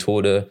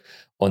Filmemachen-Methode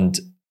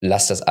und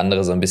lass das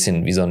andere so ein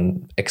bisschen wie so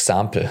ein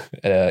Exempel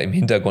im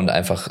Hintergrund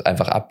einfach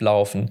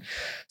ablaufen.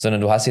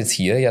 Sondern du hast jetzt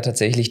hier ja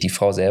tatsächlich die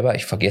Frau selber,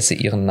 ich vergesse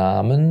ihren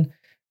Namen,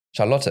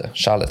 Charlotte.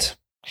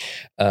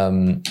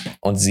 Und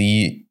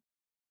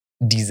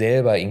die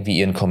selber irgendwie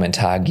ihren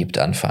Kommentar gibt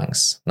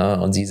anfangs. Ne?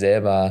 Und sie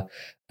selber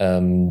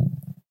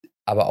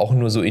aber auch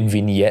nur so in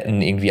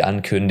Vignetten irgendwie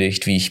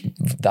ankündigt,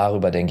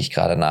 darüber denke ich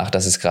gerade nach.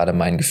 Das ist gerade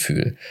mein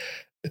Gefühl.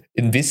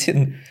 Ein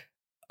bisschen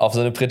auf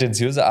so eine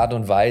prätentiöse Art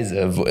und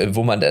Weise,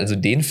 wo man, also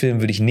den Film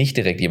würde ich nicht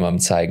direkt jemandem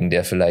zeigen,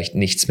 der vielleicht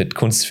nichts mit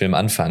Kunstfilm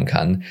anfangen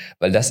kann,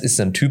 weil das ist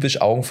ein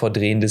typisch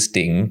augenverdrehendes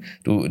Ding.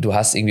 Du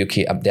hast irgendwie,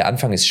 okay, der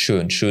Anfang ist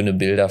schöne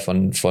Bilder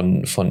von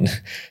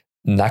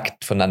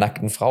einer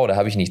nackten Frau, da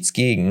habe ich nichts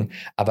gegen,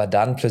 aber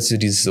dann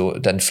plötzlich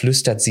dann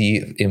flüstert sie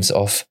ins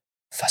Off,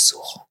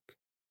 Versuchung,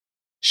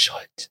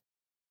 Schuld.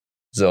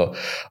 So,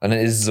 und dann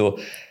ist es so,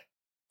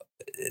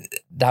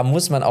 da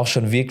muss man auch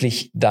schon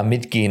wirklich da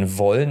mitgehen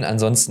wollen,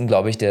 ansonsten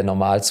glaube ich, der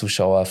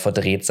Normalzuschauer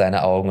verdreht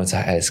seine Augen und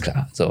sagt, alles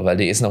klar, so, weil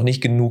dir ist noch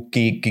nicht genug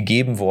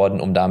gegeben worden,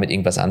 um damit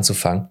irgendwas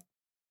anzufangen.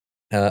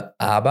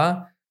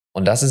 Aber,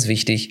 und das ist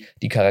wichtig,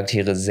 die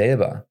Charaktere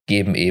selber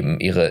geben eben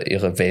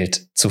ihre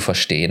Welt zu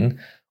verstehen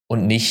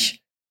und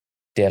nicht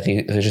der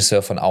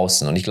Regisseur von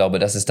außen. Und ich glaube,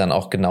 das ist dann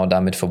auch genau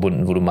damit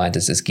verbunden, wo du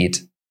meintest, es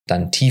geht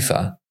dann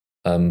tiefer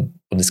und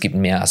es gibt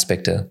mehr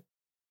Aspekte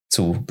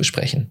zu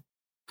besprechen.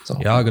 So.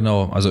 Ja,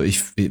 genau. Also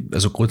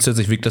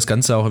grundsätzlich wirkt das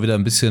Ganze auch wieder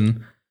ein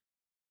bisschen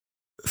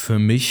für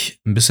mich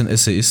ein bisschen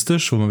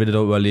essayistisch, wo man wieder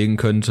da überlegen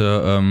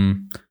könnte,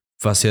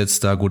 was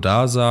jetzt da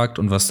Godard sagt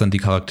und was dann die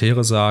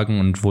Charaktere sagen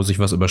und wo sich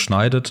was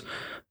überschneidet.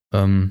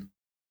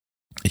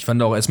 Ich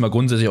fand auch erstmal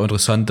grundsätzlich auch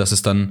interessant, dass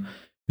es dann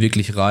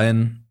wirklich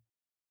rein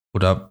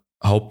oder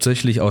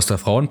hauptsächlich aus der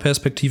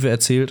Frauenperspektive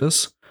erzählt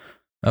ist.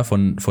 Ja,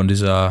 von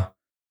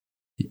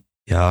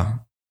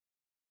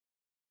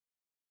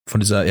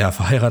dieser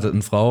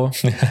verheirateten Frau,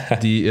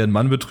 die ihren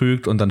Mann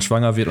betrügt und dann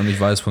schwanger wird und nicht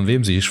weiß, von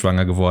wem sie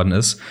schwanger geworden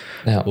ist.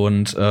 Ja.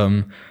 Und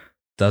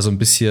da so ein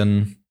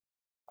bisschen,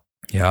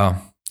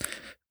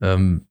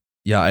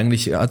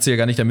 eigentlich hat sie ja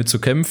gar nicht damit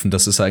zu kämpfen.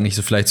 Das ist eigentlich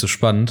so vielleicht so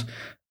spannend.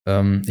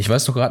 Ich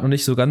weiß noch gerade noch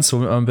nicht so ganz,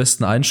 womit man am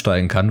besten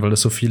einsteigen kann, weil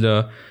es so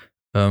viele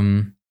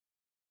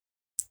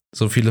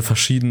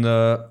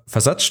verschiedene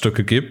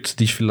Versatzstücke gibt,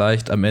 die ich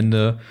vielleicht am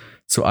Ende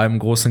zu einem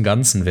großen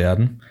Ganzen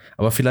werden.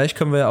 Aber vielleicht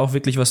können wir ja auch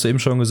wirklich, was du eben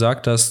schon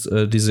gesagt hast,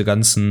 diese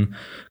ganzen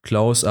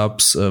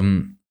Close-Ups,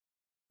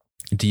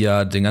 die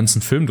ja den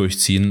ganzen Film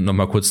durchziehen,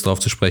 nochmal kurz drauf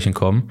zu sprechen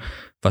kommen,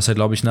 was ja,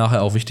 glaube ich,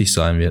 nachher auch wichtig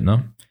sein wird,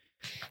 ne?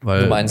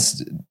 Weil, du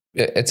meinst,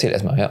 erzähl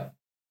erstmal, ja.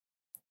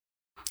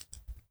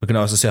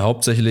 Genau, es ist ja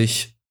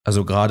hauptsächlich,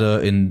 also gerade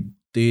in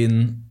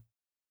den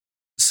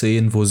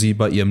Szenen, wo sie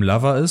bei ihrem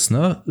Lover ist,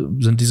 ne,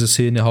 sind diese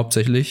Szenen ja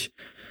hauptsächlich,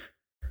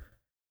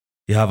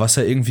 ja, was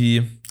ja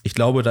irgendwie, ich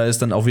glaube, da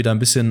ist dann auch wieder ein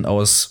bisschen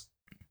aus,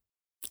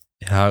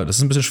 ja, das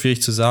ist ein bisschen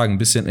schwierig zu sagen, ein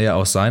bisschen eher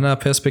aus seiner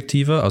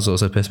Perspektive, also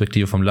aus der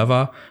Perspektive vom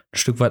Lover, ein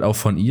Stück weit auch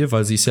von ihr,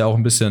 weil sie ist ja auch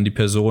ein bisschen die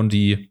Person,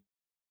 sie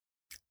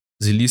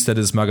liest ja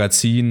das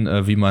Magazin,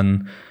 wie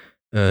man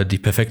die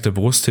perfekte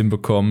Brust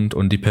hinbekommt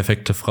und die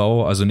perfekte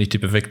Frau, also nicht die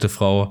perfekte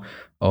Frau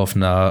auf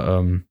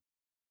einer,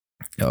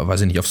 ja, weiß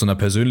ich nicht, auf so einer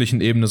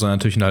persönlichen Ebene, sondern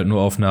natürlich halt nur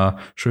auf einer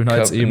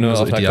Schönheitsebene, nur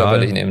so auf einer ideal.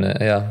 körperlichen Ebene,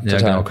 ja. Ja, Total.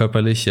 genau,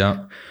 körperlich,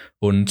 ja.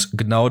 Und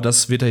genau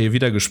das wird ja hier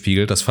wieder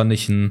gespiegelt. Das fand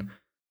ich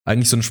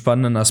eigentlich so einen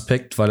spannenden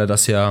Aspekt, weil er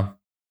das ja,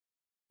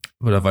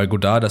 oder weil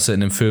Godard das ja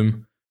in dem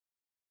Film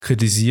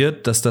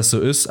kritisiert, dass das so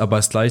ist, aber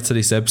es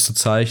gleichzeitig selbst so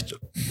zeigt,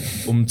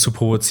 um zu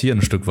provozieren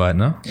ein Stück weit,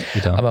 ne?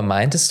 Wieder. Aber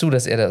meintest du,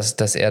 dass er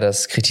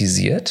das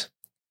kritisiert?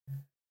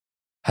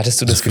 Hattest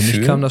du das für Gefühl?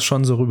 Mich kam das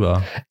schon so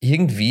rüber.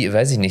 Irgendwie,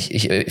 weiß ich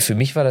nicht. Für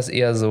mich war das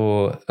eher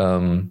so,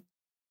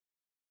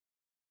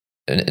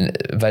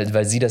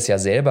 weil sie das ja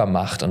selber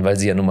macht und weil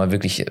sie ja nun mal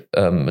wirklich,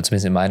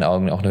 zumindest in meinen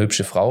Augen, auch eine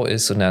hübsche Frau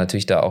ist und ja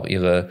natürlich da auch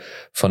ihre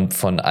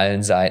von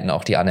allen Seiten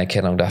auch die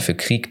Anerkennung dafür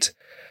kriegt,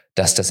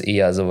 dass das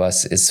eher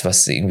sowas ist,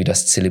 was irgendwie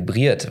das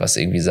zelebriert, was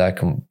irgendwie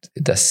sagt,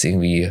 dass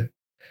irgendwie,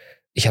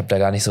 ich habe da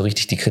gar nicht so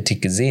richtig die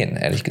Kritik gesehen,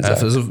 ehrlich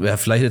gesagt. Also, ja,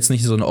 vielleicht jetzt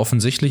nicht so eine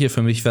offensichtliche,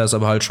 für mich wäre es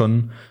aber halt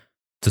schon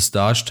das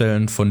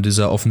Darstellen von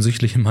dieser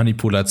offensichtlichen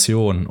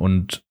Manipulation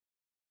und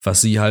was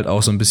sie halt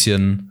auch so ein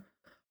bisschen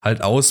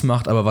halt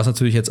ausmacht, aber was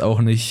natürlich jetzt auch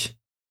nicht,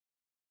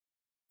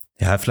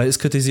 ja, vielleicht ist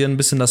kritisieren ein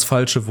bisschen das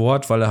falsche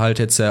Wort, weil er halt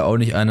jetzt ja auch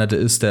nicht einer der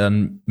ist, der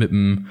dann mit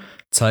dem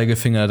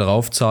Zeigefinger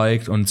drauf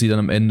zeigt und sie dann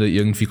am Ende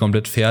irgendwie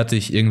komplett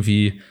fertig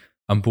irgendwie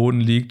am Boden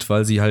liegt,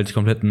 weil sie halt die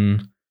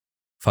kompletten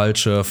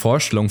falsche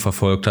Vorstellungen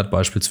verfolgt hat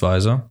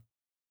beispielsweise.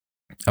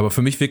 Aber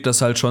für mich wirkt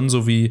das halt schon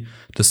so wie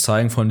das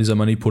Zeigen von dieser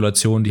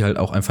Manipulation, die halt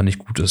auch einfach nicht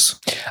gut ist.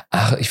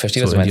 Ach, ich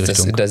verstehe, was du meinst, dass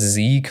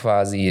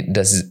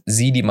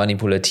sie die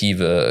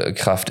manipulative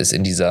Kraft ist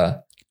in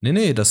dieser.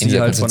 Nee, dass sie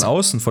halt von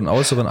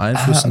äußeren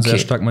Einflüssen sehr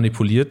stark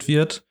manipuliert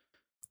wird.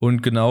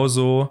 Und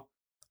genauso,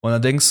 und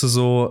dann denkst du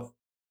so,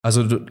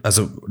 also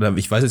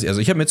ich weiß jetzt,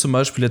 also ich habe mir zum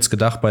Beispiel jetzt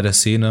gedacht bei der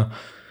Szene,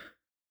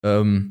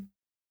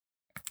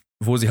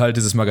 wo sie halt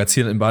dieses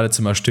Magazin im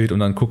Badezimmer steht und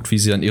dann guckt, wie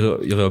sie dann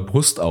ihre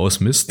Brust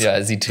ausmisst.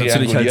 Ja, sie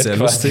trianguliert halt sehr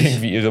quasi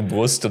irgendwie ihre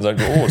Brust und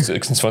sagt, oh,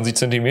 26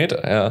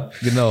 Zentimeter, ja.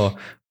 Genau.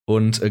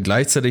 Und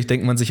gleichzeitig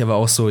denkt man sich aber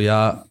auch so,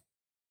 ja,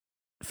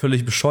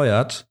 völlig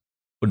bescheuert.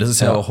 Und das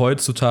ist ja auch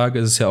heutzutage,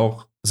 ist es ja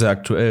auch sehr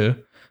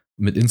aktuell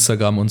mit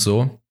Instagram und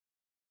so.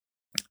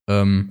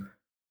 Und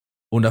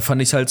da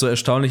fand ich es halt so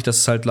erstaunlich, dass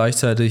es halt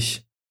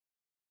gleichzeitig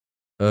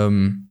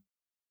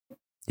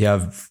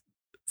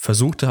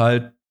versuchte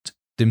halt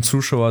dem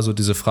Zuschauer so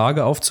diese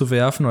Frage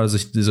aufzuwerfen oder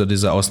sich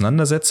diese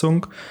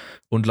Auseinandersetzung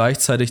und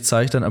gleichzeitig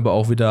zeigt dann aber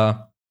auch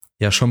wieder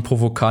ja schon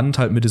provokant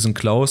halt mit diesen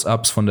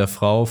Close-Ups von der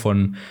Frau,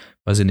 von,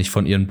 weiß ich nicht,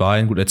 von ihren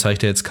Beinen. Gut, er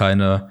zeigt ja jetzt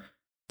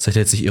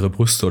nicht ihre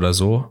Brüste oder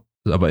so,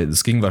 aber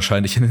es ging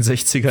wahrscheinlich in den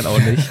 60ern auch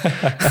nicht,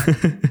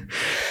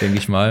 denke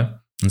ich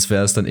mal. Sonst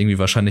wäre es dann irgendwie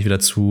wahrscheinlich wieder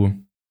zu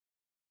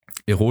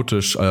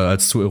erotisch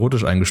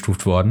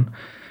eingestuft worden.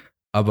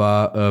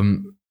 Aber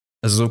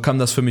also so kam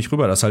das für mich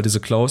rüber, dass halt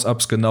diese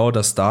Close-Ups genau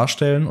das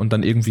darstellen und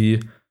dann irgendwie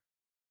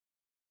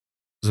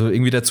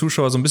der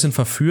Zuschauer so ein bisschen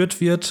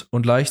verführt wird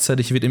und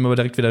gleichzeitig wird ihm aber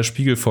direkt wieder der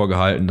Spiegel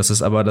vorgehalten. Das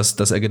ist aber,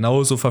 dass er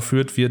genauso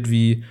verführt wird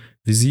wie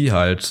sie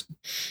halt.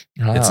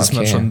 Jetzt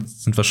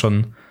sind wir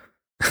schon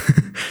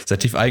sehr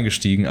tief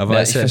eingestiegen, aber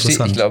ja, ist ja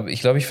interessant.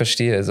 Ich glaube, ich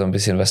verstehe so ein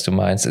bisschen, was du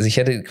meinst. Also ich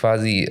hätte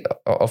quasi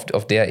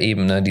auf der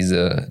Ebene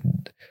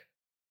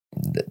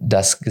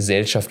dass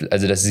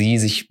sie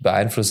sich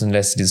beeinflussen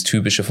lässt, dieses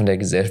Typische von der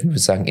Gesellschaft, ich würde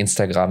sagen,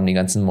 Instagram, die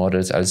ganzen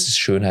Models, alles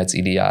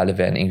Schönheitsideale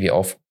werden irgendwie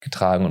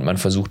aufgetragen und man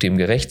versucht, dem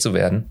gerecht zu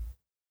werden.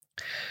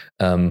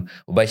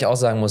 Wobei ich auch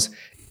sagen muss,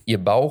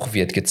 ihr Bauch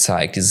wird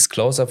gezeigt, dieses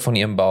Close-Up von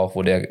ihrem Bauch,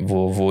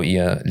 wo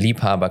ihr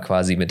Liebhaber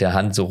quasi mit der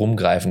Hand so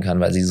rumgreifen kann,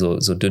 weil sie so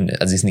dünn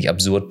ist. Also sie ist nicht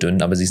absurd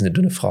dünn, aber sie ist eine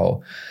dünne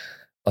Frau.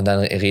 Und dann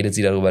redet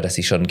sie darüber, dass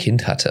sie schon ein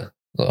Kind hatte.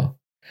 So.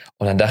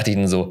 Und dann dachte ich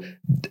dann so,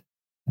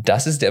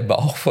 das ist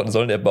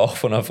soll der Bauch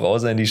von einer Frau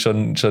sein, die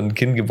schon ein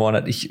Kind geboren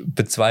hat? Ich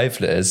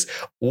bezweifle es.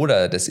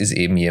 Oder das ist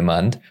eben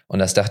jemand, und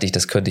das dachte ich,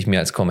 das könnte ich mir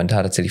als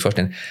Kommentar tatsächlich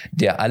vorstellen,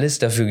 der alles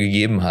dafür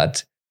gegeben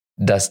hat,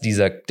 dass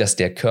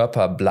der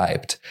Körper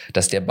bleibt,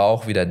 dass der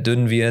Bauch wieder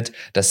dünn wird,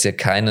 dass der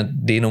keine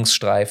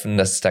Dehnungsstreifen,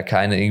 dass da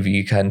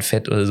kein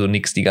Fett oder so,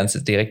 nix, die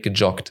ganze direkt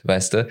gejoggt,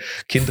 weißt du?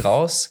 Kind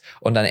raus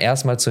und dann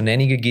erstmal zur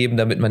Nanny gegeben,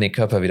 damit man den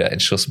Körper wieder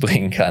in Schuss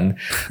bringen kann.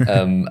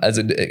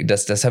 Also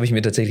das habe ich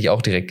mir tatsächlich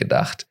auch direkt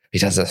gedacht.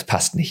 Ich dachte, das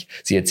passt nicht.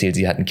 Sie erzählt,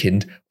 sie hat ein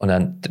Kind und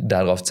dann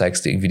darauf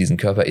zeigst du irgendwie diesen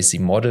Körper, ist sie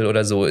Model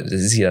oder so? Das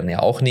ist sie dann ja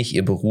auch nicht.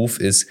 Ihr Beruf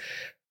ist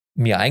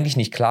mir eigentlich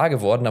nicht klar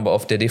geworden, aber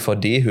auf der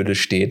DVD-Hülle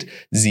steht,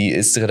 sie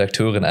ist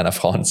Redakteurin einer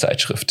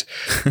Frauenzeitschrift.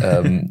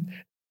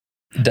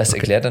 Das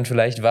erklärt dann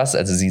vielleicht was.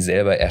 Also sie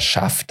selber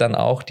erschafft dann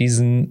auch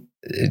diesen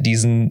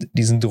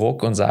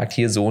Druck und sagt,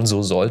 hier, so und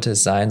so sollte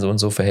es sein, so und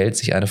so verhält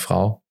sich eine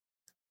Frau.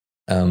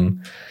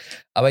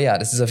 Aber ja,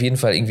 das ist auf jeden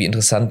Fall irgendwie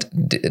interessant,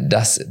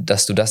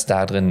 dass du das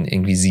da drin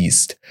irgendwie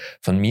siehst.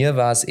 Von mir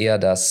war es eher,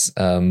 dass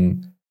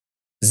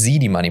sie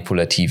die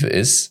Manipulative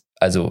ist,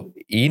 also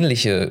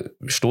ähnliche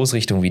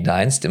Stoßrichtung wie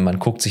deins, denn man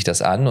guckt sich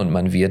das an und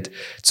man wird,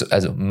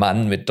 also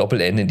Mann mit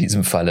Doppel-N in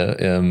diesem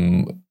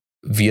Falle,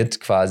 wird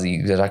quasi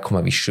gesagt, guck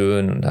mal, wie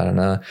schön und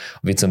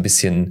wird so ein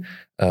bisschen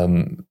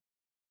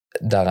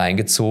da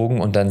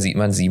reingezogen und dann sieht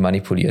man, sie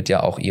manipuliert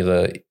ja auch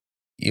ihre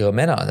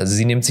Männer. Also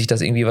sie nimmt sich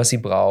das irgendwie, was sie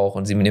braucht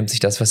und sie nimmt sich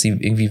das, was sie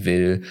irgendwie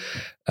will.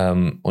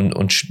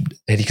 Und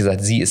hätte ich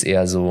gesagt, sie ist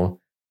eher so,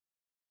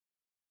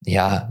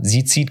 ja,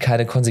 sie zieht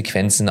keine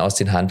Konsequenzen aus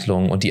den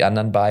Handlungen und die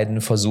anderen beiden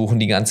versuchen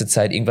die ganze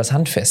Zeit irgendwas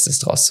Handfestes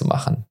draus zu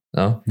machen.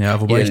 Ne?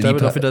 Ja, wobei ich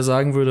damit auch wieder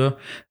sagen würde,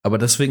 aber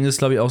deswegen ist es,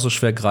 glaube ich, auch so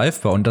schwer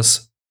greifbar und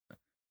das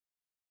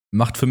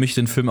macht für mich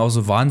den Film auch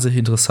so wahnsinnig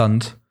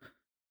interessant.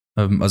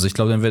 Also ich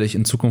glaube, dann werde ich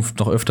in Zukunft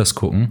noch öfters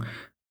gucken,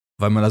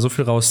 weil man da so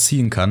viel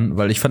rausziehen kann,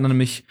 weil ich fand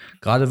nämlich,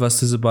 gerade was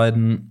diese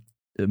beiden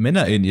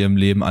Männer in ihrem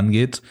Leben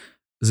angeht,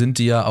 sind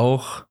die ja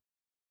auch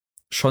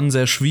schon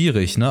sehr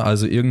schwierig, ne?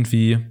 Also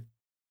irgendwie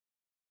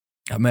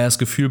hat man ja das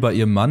Gefühl, bei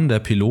ihrem Mann, der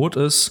Pilot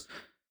ist,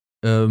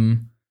 ja,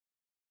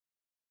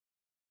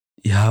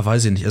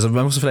 weiß ich nicht. Also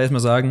man muss vielleicht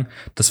erstmal sagen,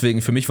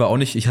 deswegen für mich war auch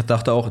nicht, ich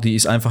dachte auch, die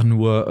ist einfach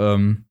nur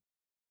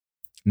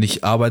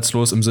nicht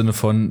arbeitslos im Sinne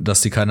von,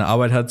 dass die keine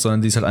Arbeit hat,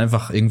 sondern die ist halt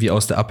einfach irgendwie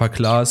aus der Upper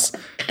Class.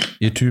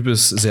 Ihr Typ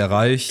ist sehr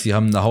reich, die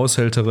haben eine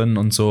Haushälterin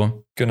und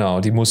so. Genau,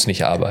 die muss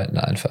nicht arbeiten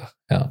einfach,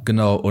 ja.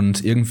 Genau,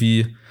 und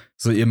irgendwie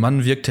so ihr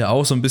Mann wirkt ja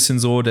auch so ein bisschen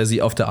so, der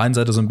sie auf der einen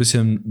Seite so ein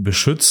bisschen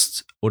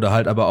beschützt oder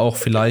halt aber auch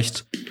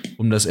vielleicht,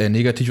 um das eher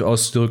negativ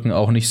auszudrücken,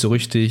 auch nicht so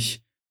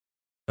richtig,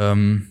 ja,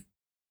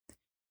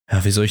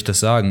 wie soll ich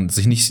das sagen,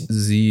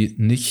 sie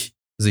nicht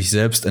sich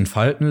selbst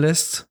entfalten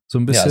lässt, so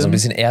ein bisschen. Ja, so ein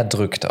bisschen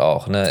erdrückt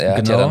auch, ne? Er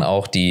hat ja dann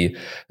auch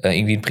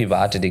irgendwie ein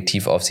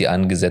Privatdetektiv auf sie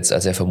angesetzt,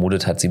 als er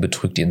vermutet hat, sie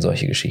betrügt ihn,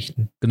 solche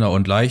Geschichten. Genau,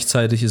 und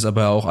gleichzeitig ist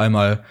aber auch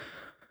einmal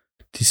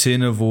die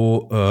Szene,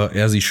 wo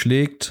er sie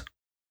schlägt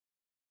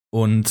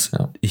und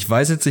ich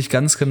weiß jetzt nicht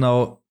ganz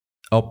genau,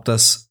 ob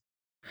das,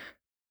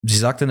 sie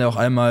sagt dann ja auch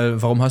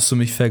einmal, warum hast du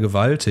mich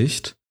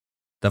vergewaltigt?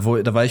 Da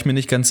war ich mir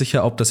nicht ganz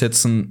sicher, ob das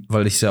jetzt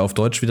weil ich es ja auf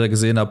Deutsch wieder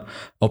gesehen habe,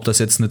 ob das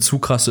jetzt eine zu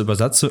krasse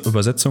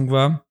Übersetzung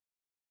war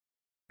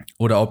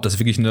oder ob das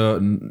wirklich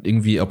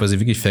ob er sie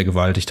wirklich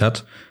vergewaltigt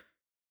hat.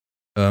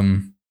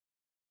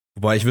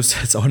 Wobei ich wüsste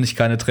jetzt auch nicht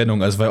keine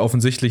Trennung. Also war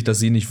offensichtlich, dass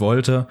sie nicht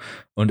wollte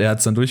und er hat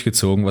es dann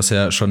durchgezogen, was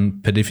ja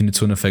schon per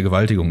Definition eine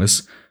Vergewaltigung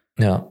ist.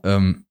 Ja.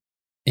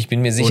 Ich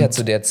bin mir sicher,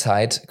 zu der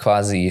Zeit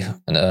quasi,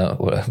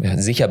 oder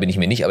sicher bin ich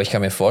mir nicht, aber ich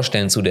kann mir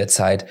vorstellen, zu der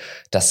Zeit,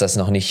 dass das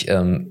noch nicht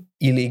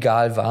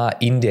illegal war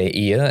in der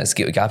Ehe. Es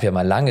gab ja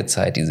mal lange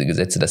Zeit diese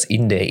Gesetze, dass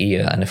in der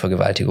Ehe eine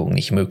Vergewaltigung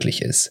nicht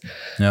möglich ist.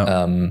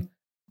 Ja.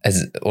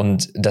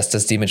 Und dass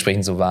das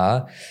dementsprechend so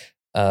war.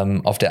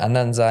 Auf der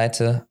anderen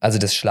Seite, also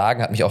das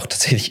Schlagen hat mich auch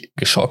tatsächlich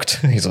geschockt.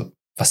 Ich so,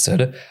 was zur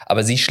Hölle?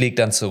 Aber sie schlägt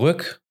dann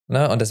zurück,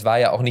 ne? Und das war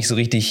ja auch nicht so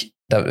richtig.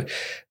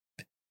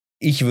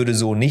 Ich würde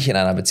so nicht in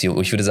einer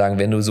Beziehung, ich würde sagen,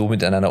 wenn du so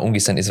miteinander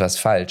umgehst, dann ist was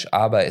falsch.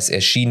 Aber es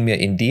erschien mir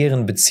in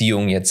deren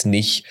Beziehung jetzt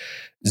nicht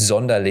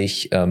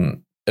sonderlich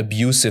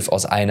abusive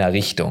aus einer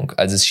Richtung.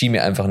 Also es schien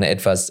mir einfach eine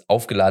etwas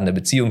aufgeladene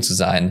Beziehung zu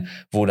sein,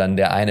 wo dann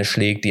der eine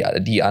schlägt,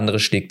 die andere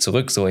schlägt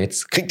zurück, so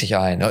jetzt krieg dich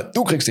ein,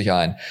 du kriegst dich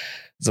ein.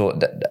 So,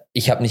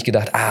 ich habe nicht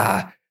gedacht,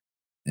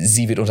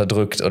 sie wird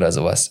unterdrückt oder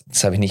sowas.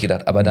 Das habe ich nicht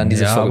gedacht. Aber dann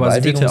dieses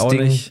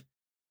Vergewaltigungsding.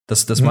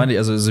 Das meine ich,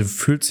 also sie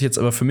fühlt sich jetzt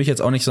aber für mich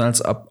jetzt auch nicht so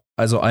als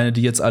eine,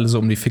 die jetzt alle so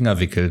um die Finger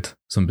wickelt,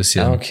 so ein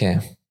bisschen. Ah, okay.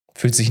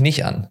 Fühlt sich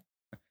nicht an.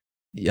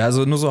 Ja,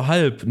 also nur so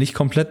halb, nicht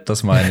komplett,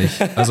 das meine ich.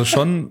 Also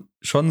schon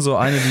so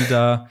eine, die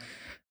da,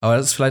 aber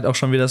das ist vielleicht auch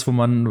schon wieder das, wo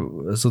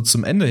man so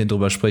zum Ende hin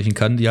drüber sprechen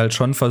kann, die halt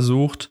schon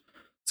versucht,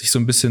 sich so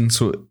ein bisschen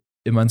zu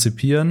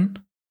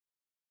emanzipieren,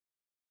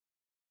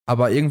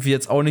 aber irgendwie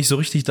jetzt auch nicht so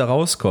richtig da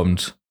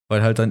rauskommt,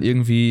 weil halt dann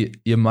irgendwie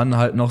ihr Mann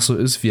halt noch so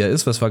ist, wie er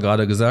ist, was wir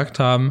gerade gesagt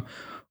haben.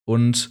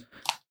 Und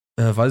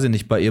weiß ich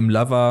nicht, bei ihrem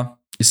Lover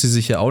ist sie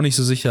sich ja auch nicht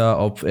so sicher,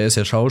 ob er ist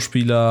ja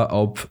Schauspieler,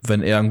 ob,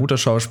 wenn er ein guter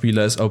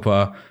Schauspieler ist,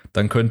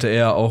 dann könnte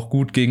er auch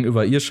gut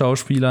gegenüber ihr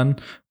Schauspielern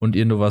und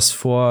ihr nur was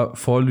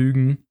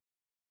vorlügen.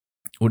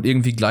 Und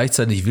irgendwie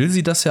gleichzeitig will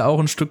sie das ja auch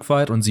ein Stück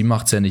weit und sie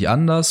macht es ja nicht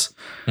anders.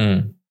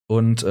 Mhm.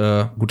 Und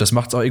gut, das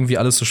macht es auch irgendwie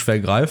alles so schwer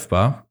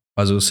greifbar.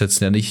 Also ist jetzt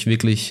ja nicht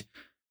wirklich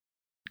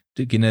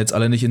die gehen ja jetzt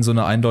alle nicht in so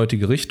eine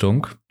eindeutige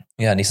Richtung.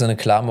 Ja, nicht so eine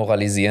klar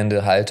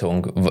moralisierende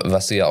Haltung,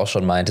 was du ja auch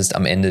schon meintest.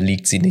 Am Ende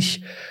liegt sie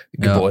nicht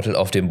gebeutelt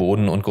auf dem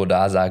Boden und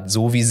Godard sagt,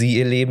 so wie sie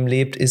ihr Leben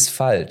lebt, ist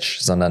falsch,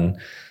 sondern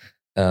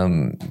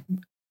man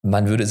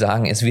würde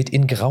sagen, es wird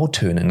in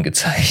Grautönen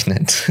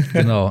gezeichnet.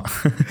 Genau.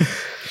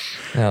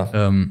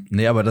 Ja.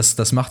 Nee, aber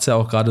das macht es ja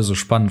auch gerade so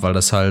spannend, weil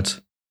das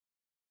halt,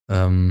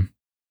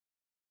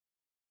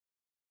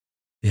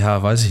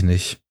 ja, weiß ich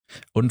nicht.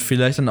 Und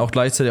vielleicht dann auch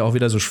gleichzeitig auch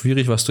wieder so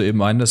schwierig, was du eben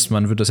meintest,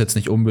 man würde das jetzt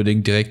nicht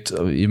unbedingt direkt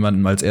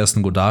jemandem als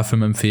ersten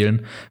Godard-Film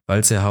empfehlen,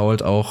 weil es ja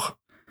halt auch,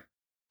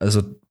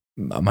 also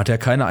man hat ja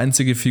keine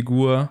einzige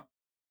Figur,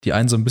 die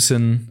einen so ein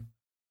bisschen,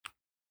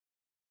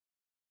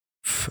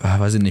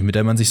 weiß ich nicht, mit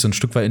der man sich so ein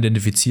Stück weit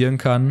identifizieren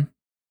kann,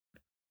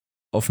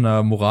 auf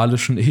einer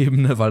moralischen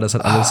Ebene, weil das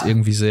halt alles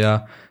irgendwie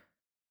sehr,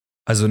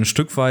 also ein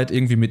Stück weit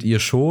irgendwie mit ihr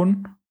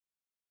schon,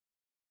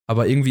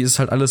 aber irgendwie ist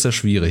halt alles sehr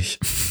schwierig.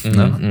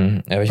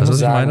 Ne? Ja, aber ich muss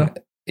sagen,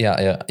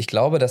 ich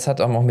glaube, das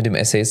hat auch mit dem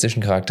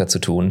essayistischen Charakter zu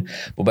tun.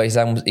 Wobei ich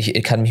sagen muss,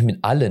 ich kann mich mit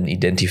allen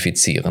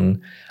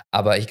identifizieren,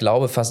 aber ich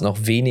glaube fast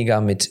noch weniger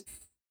mit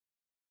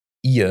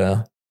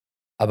ihr,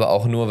 aber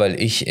auch nur,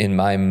 weil ich in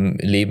meinem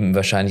Leben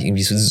wahrscheinlich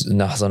irgendwie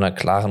nach so einer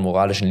klaren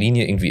moralischen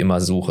Linie irgendwie immer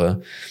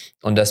suche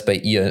und das bei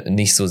ihr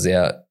nicht so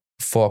sehr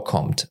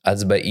vorkommt.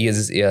 Also bei ihr ist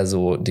es eher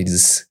so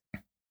dieses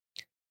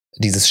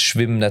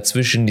Schwimmen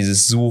dazwischen,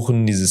 dieses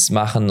Suchen, dieses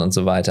Machen und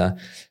so weiter.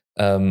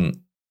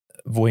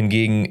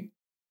 Wohingegen,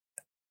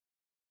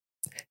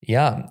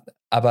 ja,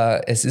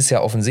 aber es ist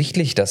ja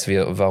offensichtlich,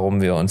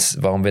 warum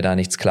wir da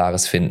nichts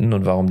Klares finden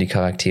und warum die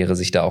Charaktere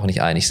sich da auch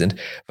nicht einig sind,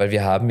 weil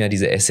wir haben ja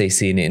diese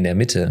Essay-Szene in der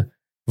Mitte,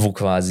 wo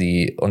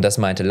quasi, und das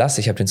meinte Lasse,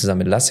 ich habe den zusammen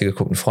mit Lasse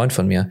geguckt, ein Freund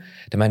von mir,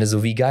 der meinte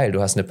so, wie geil,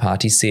 du hast eine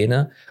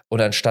Partyszene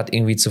und anstatt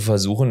irgendwie zu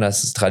versuchen,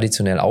 das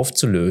traditionell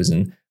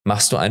aufzulösen,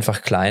 machst du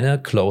einfach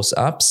kleine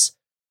Close-Ups,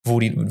 wo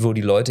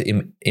die Leute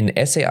in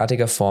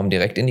essayartiger Form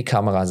direkt in die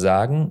Kamera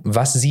sagen,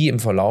 was sie im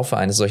Verlaufe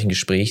eines solchen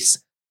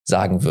Gesprächs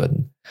sagen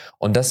würden.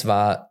 Und das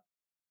war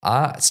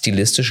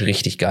stilistisch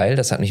richtig geil,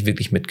 das hat mich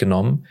wirklich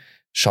mitgenommen,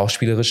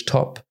 schauspielerisch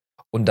top.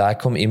 Und da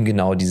kommen eben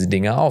genau diese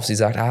Dinge auf. Sie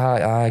sagt,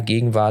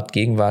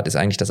 Gegenwart ist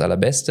eigentlich das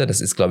Allerbeste, das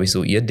ist, glaube ich,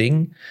 so ihr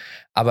Ding.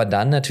 Aber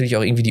dann natürlich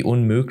auch irgendwie die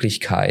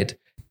Unmöglichkeit,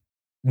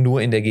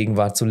 nur in der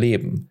Gegenwart zu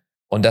leben.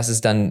 Und dass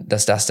das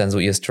dann so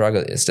ihr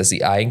Struggle ist, dass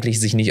sie eigentlich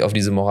sich nicht auf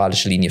diese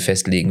moralische Linie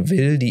festlegen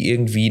will, die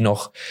irgendwie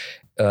noch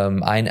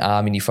einen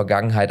Arm in die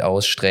Vergangenheit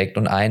ausstreckt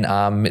und einen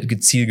Arm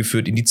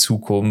zielgeführt in die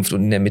Zukunft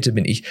und in der Mitte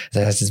bin ich.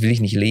 Das heißt, das will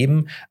ich nicht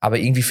leben, aber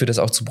irgendwie führt das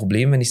auch zu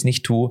Problemen, wenn ich es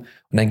nicht tue. Und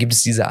dann gibt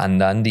es diese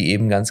anderen, die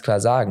eben ganz klar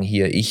sagen,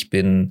 hier, ich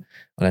bin,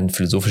 und dann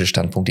philosophische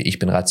Standpunkte, ich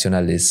bin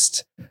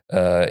Rationalist,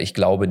 ich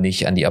glaube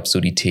nicht an die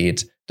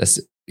Absurdität.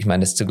 Ich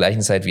meine, das zur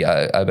gleichen Zeit, wie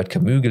Albert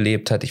Camus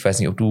gelebt hat. Ich weiß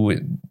nicht, ob du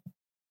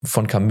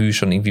von Camus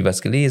schon irgendwie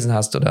was gelesen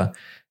hast oder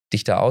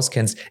dich da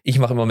auskennst. Ich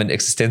mache im Moment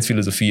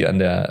Existenzphilosophie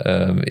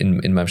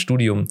in meinem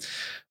Studium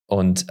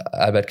und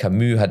Albert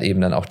Camus hat eben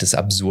dann auch das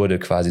Absurde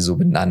quasi so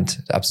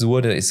benannt. Das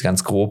Absurde ist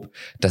ganz grob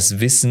das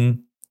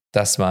Wissen,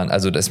 dass man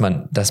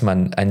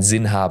einen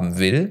Sinn haben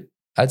will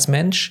als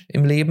Mensch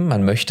im Leben.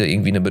 Man möchte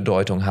irgendwie eine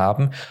Bedeutung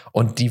haben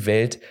und die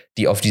Welt,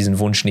 die auf diesen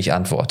Wunsch nicht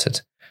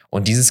antwortet.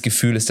 Und dieses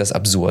Gefühl ist das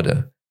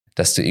Absurde,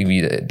 dass du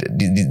irgendwie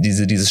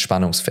dieses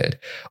Spannungsfeld.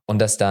 Und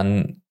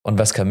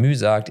was Camus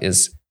sagt,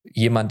 ist,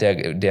 jemand,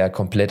 der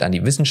komplett an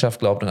die Wissenschaft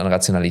glaubt und an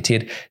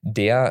Rationalität,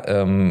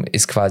 der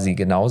ist quasi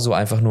genauso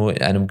einfach nur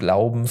in einem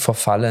Glauben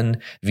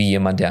verfallen, wie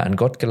jemand, der an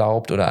Gott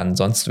glaubt oder an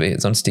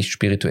sonstig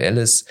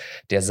Spirituelles,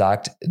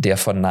 der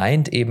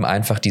verneint eben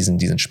einfach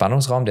diesen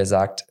Spannungsraum, der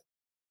sagt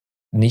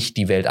nicht,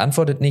 die Welt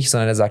antwortet nicht,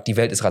 sondern der sagt, die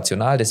Welt ist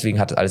rational, deswegen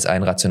hat alles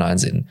einen rationalen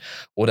Sinn.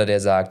 Oder der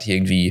sagt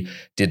irgendwie,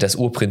 das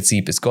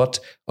Urprinzip ist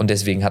Gott und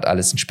deswegen hat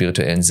alles einen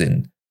spirituellen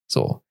Sinn.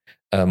 So.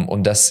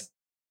 Und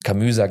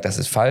Camus sagt, das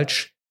ist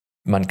falsch.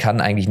 Man kann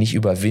eigentlich nicht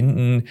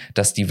überwinden,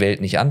 dass die Welt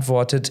nicht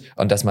antwortet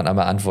und dass man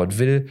aber Antwort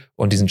will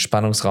und diesen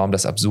Spannungsraum,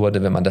 das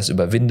Absurde, wenn man das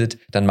überwindet,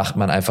 dann macht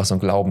man einfach so einen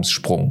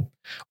Glaubenssprung.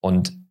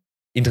 Und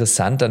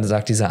interessant, dann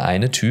sagt dieser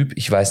eine Typ,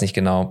 ich weiß nicht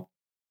genau,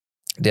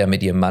 der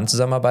mit ihrem Mann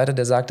zusammenarbeitet,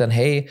 der sagt dann,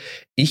 hey,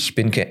 ich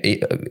bin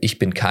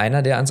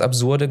keiner, der ans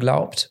Absurde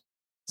glaubt.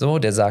 So,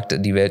 der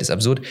sagt, die Welt ist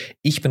absurd.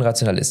 Ich bin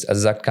Rationalist.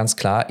 Also sagt ganz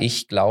klar,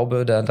 ich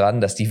glaube daran,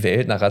 dass die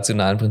Welt nach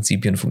rationalen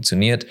Prinzipien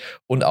funktioniert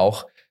und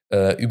auch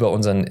über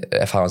unseren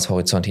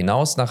Erfahrungshorizont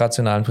hinaus nach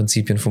rationalen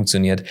Prinzipien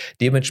funktioniert.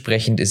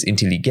 Dementsprechend ist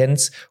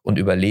Intelligenz und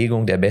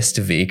Überlegung der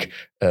beste Weg,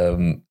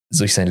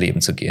 durch sein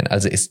Leben zu gehen.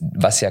 Also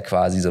was ja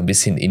quasi so ein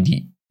bisschen in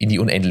die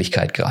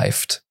Unendlichkeit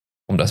greift,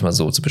 um das mal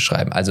so zu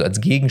beschreiben. Also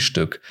als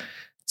Gegenstück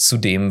zu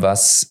dem,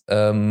 was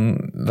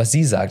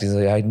sie sagt. Die so,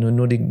 ja,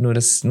 nur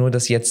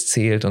das Jetzt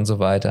zählt und so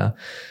weiter.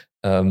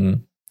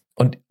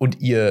 Und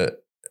ihr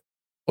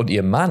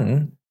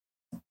Mann,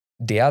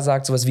 der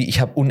sagt sowas wie, ich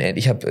kann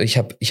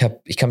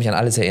mich an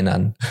alles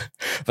erinnern.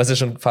 Was ja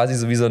schon quasi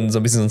so wie so ein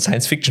bisschen so ein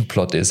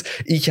Science-Fiction-Plot ist.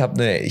 Ich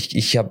habe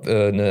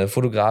eine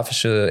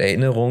fotografische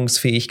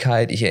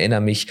Erinnerungsfähigkeit, ich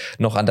erinnere mich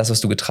noch an das, was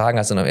du getragen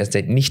hast und am ersten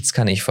Date, nichts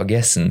kann ich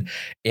vergessen.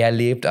 Er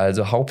lebt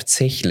also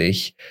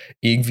hauptsächlich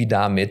irgendwie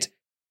damit,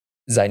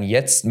 sein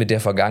Jetzt mit der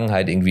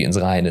Vergangenheit irgendwie ins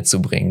Reine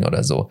zu bringen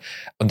oder so.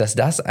 Und dass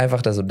das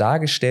einfach da so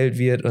dargestellt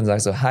wird und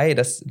sagt so, hi,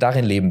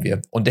 darin leben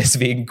wir. Und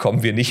deswegen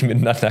kommen wir nicht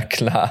miteinander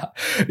klar.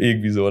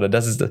 Irgendwie so. Oder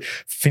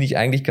finde ich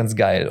eigentlich ganz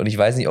geil. Und ich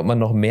weiß nicht, ob man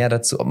noch mehr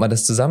dazu, ob man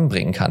das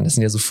zusammenbringen kann. Das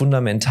sind ja so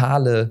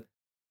fundamentale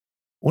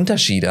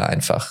Unterschiede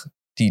einfach,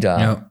 die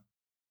da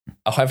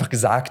auch einfach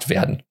gesagt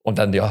werden. Und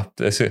dann, ja,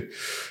 da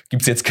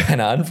gibt es jetzt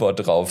keine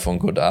Antwort drauf von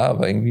Godard,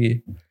 aber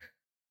irgendwie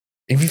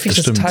finde ich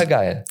das total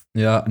geil.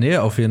 Ja, nee,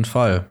 auf jeden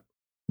Fall.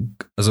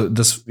 Also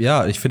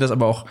ich finde das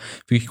aber auch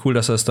wirklich cool,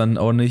 dass das dann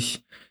auch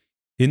nicht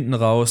hinten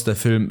raus, der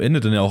Film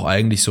endet dann ja auch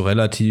eigentlich so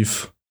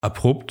relativ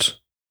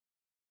abrupt,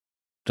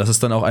 dass es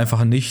dann auch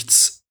einfach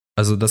nichts,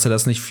 also dass er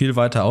das nicht viel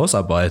weiter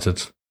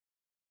ausarbeitet,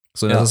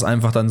 sondern dass es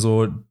einfach dann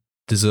so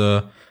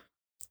diese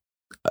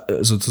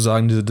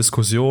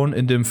Diskussion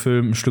in dem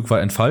Film ein Stück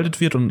weit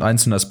entfaltet wird und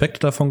einzelne Aspekte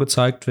davon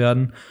gezeigt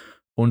werden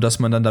und dass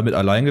man dann damit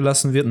allein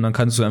gelassen wird und dann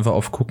kannst du einfach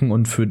aufgucken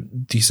und für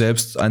dich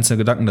selbst einzelne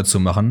Gedanken dazu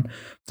machen.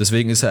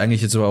 Deswegen ist ja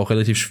eigentlich jetzt aber auch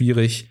relativ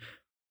schwierig,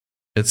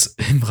 jetzt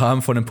im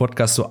Rahmen von dem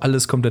Podcast so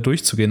alles komplett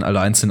durchzugehen, alle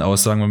einzelnen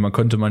Aussagen, weil man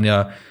könnte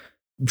ja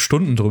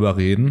Stunden drüber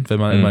reden, wenn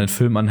man immer den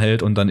Film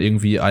anhält und dann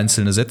irgendwie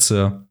einzelne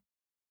Sätze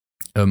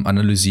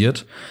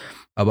analysiert.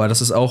 Aber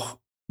das ist auch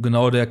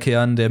genau der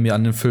Kern, der mir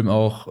an dem Film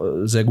auch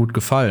sehr gut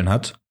gefallen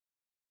hat.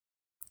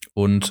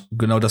 Und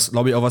genau das,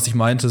 glaube ich, auch, was ich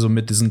meinte, so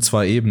mit diesen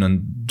 2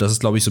 Ebenen. Das ist,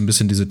 glaube ich, so ein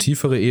bisschen diese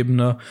tiefere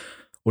Ebene.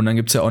 Und dann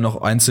gibt's ja auch noch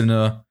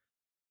einzelne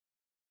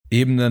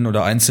Ebenen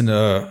oder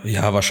einzelne,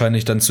 ja,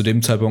 wahrscheinlich dann zu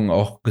dem Zeitpunkt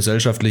auch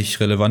gesellschaftlich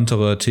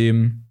relevantere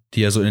Themen,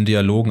 die er so in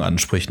Dialogen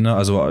anspricht. Ne?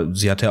 Also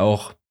sie hat ja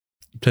auch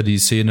die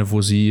Szene,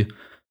 wo sie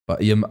bei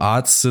ihrem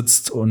Arzt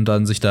sitzt und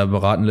dann sich da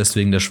beraten lässt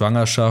wegen der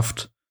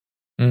Schwangerschaft.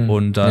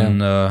 Und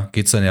dann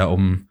geht's dann ja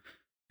um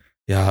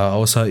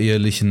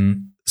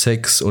außerehelichen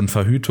Sex und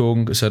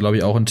Verhütung ist ja, glaube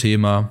ich, auch ein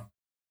Thema.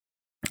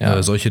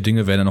 Solche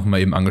Dinge werden ja noch mal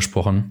eben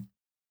angesprochen.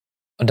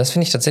 Und das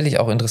finde ich tatsächlich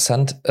auch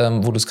interessant,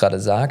 wo du es gerade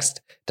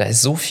sagst. Da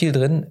ist so viel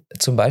drin.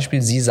 Zum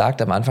Beispiel, sie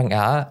sagt am Anfang,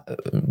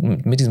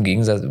 mit diesem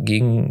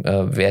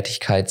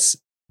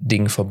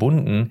Gegenwärtigkeitsding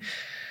verbunden,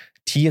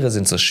 Tiere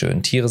sind so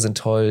schön, Tiere sind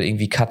toll,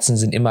 irgendwie Katzen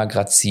sind immer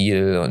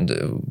grazil und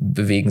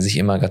bewegen sich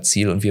immer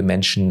grazil und wir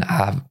Menschen,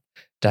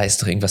 da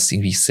ist doch irgendwas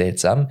irgendwie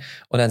seltsam.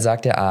 Und dann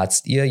sagt der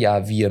Arzt ihr,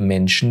 ja, wir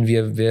Menschen,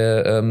 wir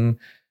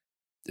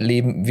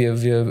leben,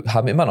 wir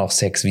haben immer noch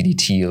Sex wie die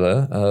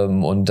Tiere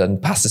und dann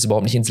passt es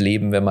überhaupt nicht ins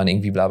Leben, wenn man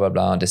irgendwie bla bla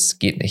bla und das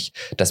geht nicht.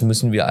 Das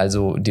müssen wir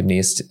also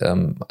demnächst,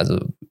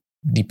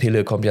 die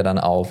Pille kommt ja dann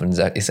auf und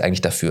ist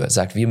eigentlich dafür.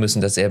 Sagt, wir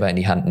müssen das selber in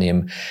die Hand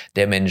nehmen.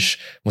 Der Mensch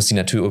muss die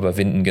Natur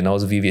überwinden.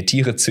 Genauso wie wir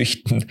Tiere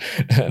züchten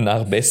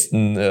nach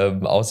besten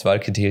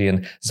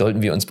Auswahlkriterien,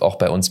 sollten wir uns auch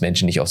bei uns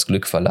Menschen nicht aufs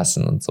Glück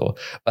verlassen und so.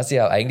 Was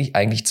ja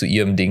eigentlich zu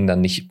ihrem Ding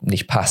dann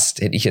nicht passt,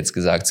 hätte ich jetzt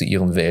gesagt, zu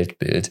ihrem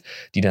Weltbild.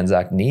 Die dann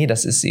sagt, nee,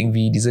 das ist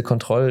irgendwie diese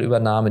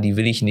Kontrollübernahme, die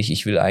will ich nicht.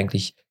 Ich will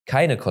eigentlich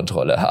keine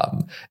Kontrolle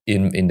haben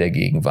in der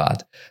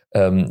Gegenwart.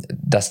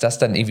 Dass das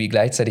dann irgendwie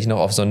gleichzeitig noch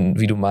auf so ein,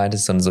 wie du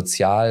meintest, so ein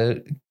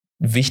sozial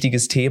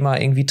wichtiges Thema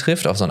irgendwie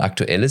trifft, auf so ein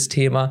aktuelles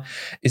Thema,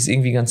 ist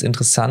irgendwie ganz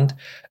interessant.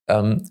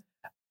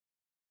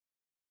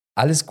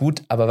 Alles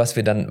gut, aber was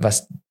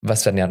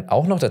dann ja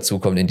auch noch dazu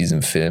kommt in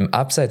diesem Film,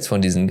 abseits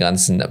von diesen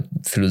ganzen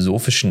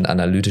philosophischen,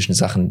 analytischen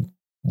Sachen,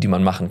 die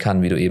man machen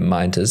kann, wie du eben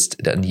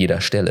meintest, an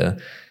jeder Stelle,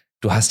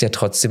 du hast ja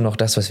trotzdem noch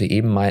das, was wir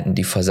eben meinten,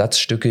 die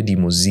Versatzstücke, die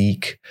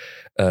Musik,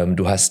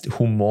 du hast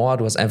Humor,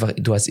 du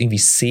hast irgendwie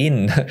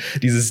Szenen,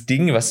 dieses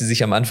Ding, was sie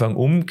sich am Anfang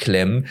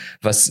umklemmen,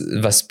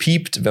 was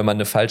piept, wenn man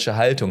eine falsche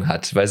Haltung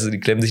hat, weißt du, die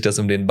klemmen sich das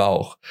um den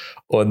Bauch.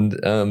 Und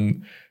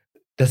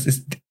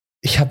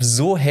ich habe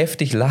so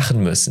heftig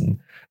lachen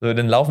müssen. So,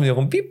 dann laufen wir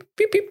rum, piep,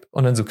 piep, piep.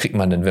 Und dann so kriegt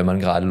man dann, wenn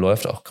man gerade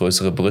läuft, auch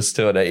größere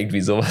Brüste oder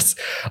irgendwie sowas.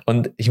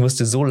 Und ich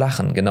musste so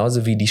lachen,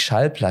 genauso wie die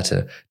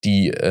Schallplatte,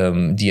 die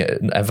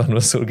einfach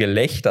nur so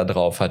Gelächter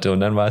drauf hatte. Und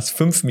dann war es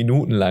 5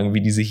 Minuten lang,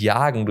 wie die sich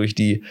jagen durch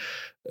die.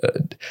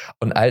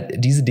 Und all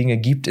diese Dinge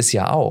gibt es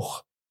ja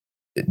auch.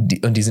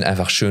 Und die sind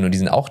einfach schön und die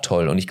sind auch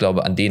toll. Und ich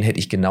glaube, an denen hätte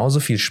ich genauso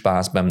viel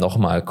Spaß beim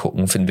nochmal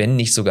gucken, wenn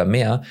nicht sogar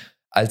mehr,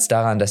 als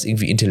daran, das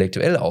irgendwie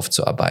intellektuell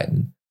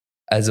aufzuarbeiten.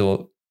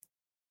 Also,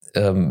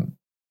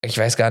 ich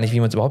weiß gar nicht,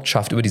 wie man es überhaupt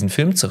schafft, über diesen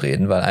Film zu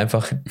reden, weil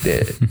einfach,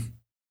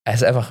 er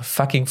ist einfach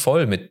fucking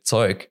voll mit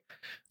Zeug.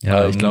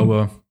 Ja, ich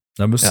glaube,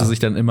 da müsste sich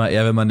dann immer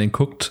eher, wenn man den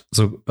guckt,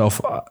 so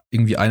auf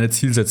irgendwie eine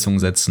Zielsetzung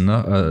setzen,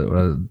 ne?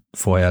 Oder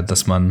vorher,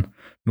 dass man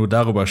nur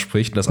darüber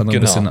spricht, das andere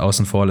ein bisschen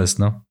außen vor lässt,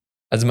 ne?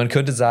 Also man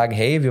könnte sagen,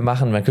 hey,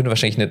 man könnte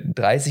wahrscheinlich eine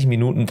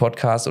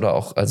 30-Minuten-Podcast oder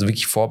auch also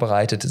wirklich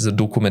vorbereitet, so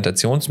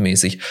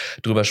dokumentationsmäßig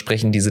drüber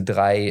sprechen, diese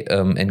 3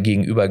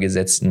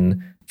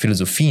 entgegenübergesetzten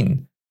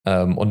Philosophien.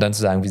 Und dann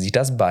zu sagen, wie sich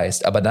das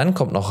beißt. Aber dann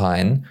kommt noch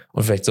rein,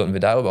 und vielleicht sollten wir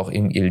darüber auch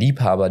eben ihr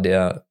Liebhaber,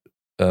 der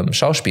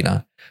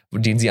Schauspieler,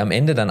 den sie am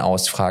Ende dann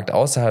ausfragt,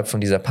 außerhalb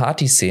von dieser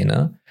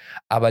Partyszene,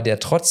 aber der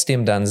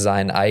trotzdem dann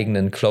seinen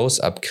eigenen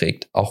Close-Up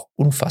kriegt, auch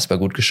unfassbar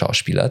gut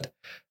geschauspielert,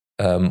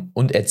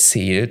 und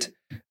erzählt,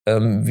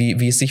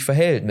 wie es sich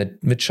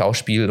verhält mit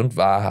Schauspiel und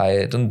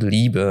Wahrheit und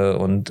Liebe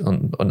und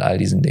all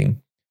diesen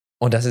Dingen.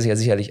 Und das ist ja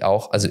sicherlich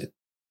auch, also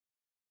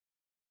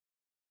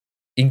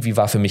irgendwie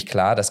war für mich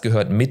klar, das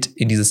gehört mit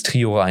in dieses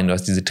Trio rein. Du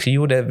hast diese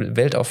Trio der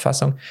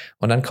Weltauffassung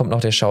und dann kommt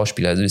noch der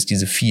Schauspieler, also ist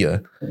diese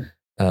 4.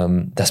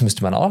 Das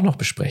müsste man auch noch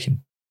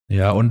besprechen.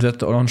 Ja, und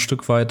wird auch noch ein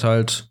Stück weit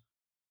halt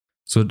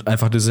so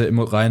einfach diese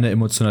reine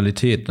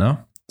Emotionalität,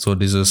 ne? So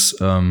dieses,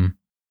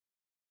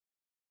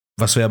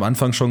 was wir am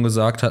Anfang schon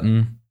gesagt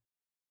hatten,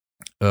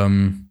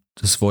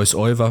 das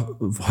Voice-Over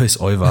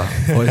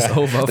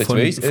von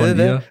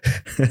ihr.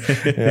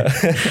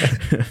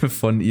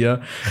 Von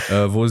ihr,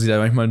 wo sie da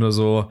manchmal nur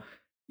so,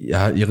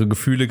 ja, ihre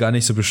Gefühle gar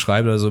nicht so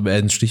beschreibt, oder so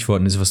in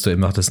Stichworten ist, was du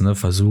eben machtest, ne?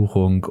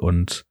 Versuchung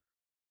und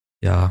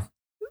ja,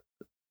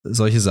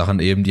 solche Sachen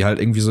eben, die halt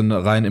irgendwie so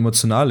eine rein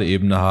emotionale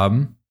Ebene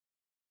haben,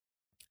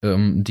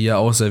 die ja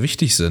auch sehr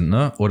wichtig sind,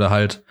 ne? Oder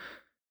halt,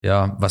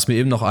 ja, was mir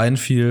eben noch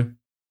einfiel,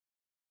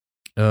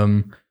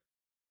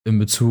 in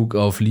Bezug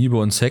auf Liebe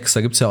und Sex, da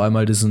gibt es ja auch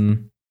einmal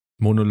diesen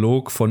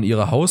Monolog von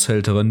ihrer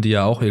Haushälterin, die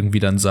ja auch irgendwie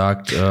dann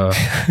sagt,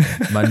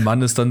 mein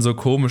Mann ist dann so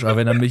komisch, aber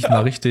wenn er mich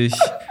mal richtig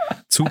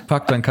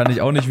zupackt, dann kann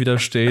ich auch nicht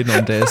widerstehen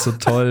und der ist so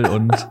toll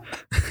und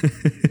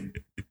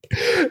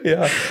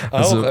ja, auch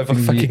also einfach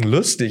fucking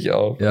lustig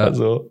auch. Ja.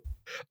 Also.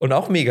 Und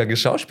auch mega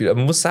geschauspielert.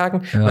 Man muss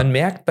sagen, man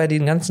merkt bei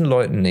den ganzen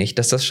Leuten nicht,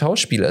 dass das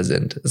Schauspieler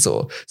sind,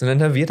 so, sondern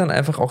da wird dann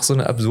einfach auch so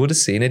eine absurde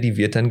Szene, die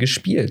wird dann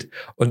gespielt.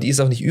 Und die ist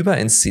auch nicht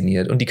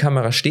überinszeniert und die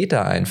Kamera steht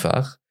da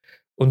einfach.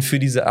 Und für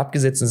diese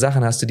abgesetzten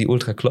Sachen hast du die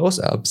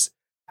Ultra-Close-Ups.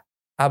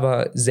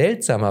 Aber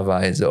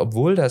seltsamerweise,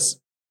 obwohl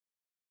das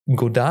ein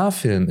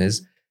Godard-Film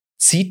ist,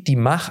 zieht die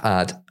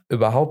Machart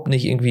überhaupt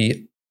nicht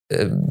irgendwie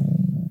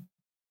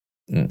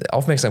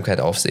Aufmerksamkeit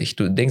auf sich.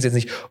 Du denkst jetzt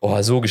nicht,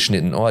 oh, so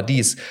geschnitten, oh,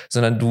 dies,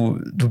 sondern du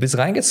bist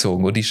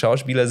reingezogen und die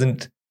Schauspieler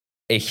sind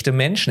echte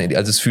Menschen.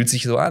 Also es fühlt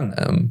sich so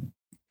an.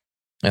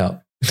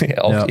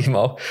 Eben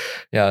auch,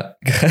 ja,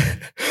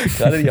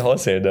 gerade die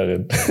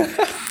Haushälterin.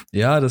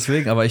 Ja,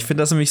 deswegen, aber ich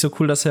finde das nämlich so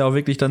cool, dass er auch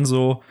wirklich dann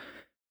so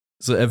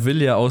er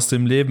will ja aus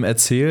dem Leben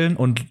erzählen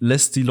und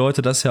lässt die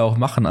Leute das ja auch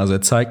machen. Also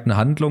er zeigt eine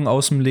Handlung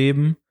aus dem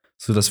Leben,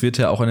 so das wird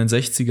ja auch in den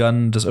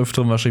 60ern des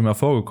Öfteren wahrscheinlich mal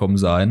vorgekommen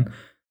sein.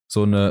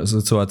 So eine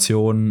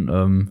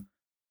Situation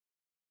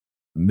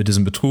mit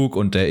diesem Betrug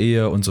und der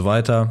Ehe und so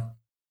weiter.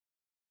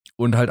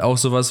 Und halt auch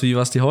sowas wie,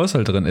 was die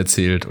Haushälterin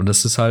erzählt. Und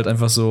das ist halt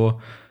einfach so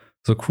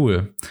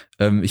cool.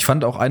 Ich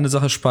fand auch eine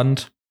Sache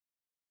spannend.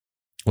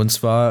 Und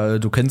zwar,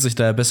 du kennst dich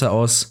da ja besser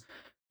aus,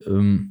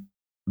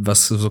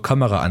 was so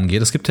Kamera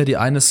angeht. Es gibt ja die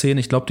eine Szene,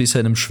 ich glaube, die ist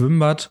ja in einem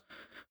Schwimmbad,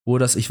 wo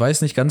das, ich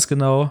weiß nicht ganz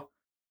genau,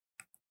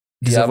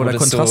 wo der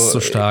Kontrast so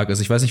stark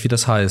ist. Ich weiß nicht, wie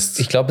das heißt.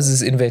 Ich glaube, es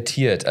ist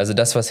invertiert. Also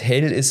das, was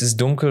hell ist, ist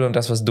dunkel und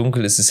das, was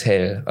dunkel ist, ist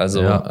hell.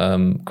 Also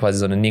quasi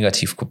so eine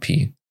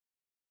Negativkopie.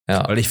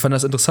 Ja. Weil ich fand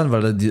das interessant,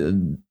 weil da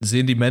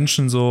sehen die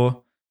Menschen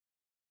so,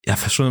 ja,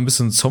 fast schon ein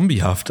bisschen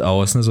zombiehaft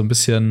aus, ne? So ein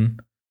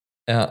bisschen.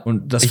 Ja.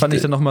 Und das fand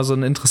ich dann nochmal so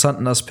einen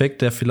interessanten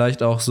Aspekt, der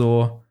vielleicht auch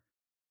so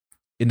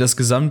in das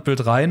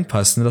Gesamtbild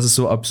reinpasst, ne? Dass es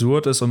so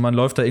absurd ist und man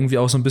läuft da irgendwie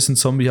auch so ein bisschen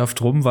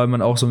zombiehaft rum, weil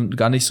man auch so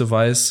gar nicht so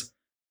weiß,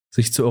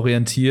 sich zu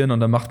orientieren und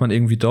dann macht man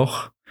irgendwie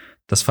doch.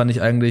 Das fand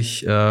ich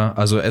eigentlich,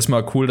 also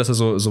erstmal cool, dass er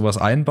sowas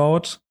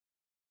einbaut,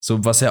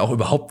 so was ja auch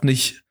überhaupt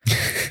nicht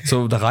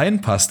so da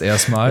reinpasst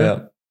erstmal.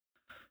 Ja.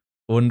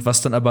 Und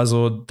was dann aber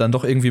so dann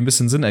doch irgendwie ein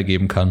bisschen Sinn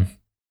ergeben kann.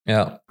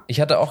 Ja,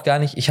 ich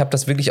habe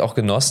das wirklich auch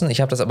genossen,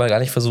 ich habe das aber gar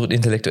nicht versucht,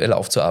 intellektuell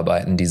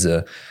aufzuarbeiten,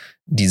 diese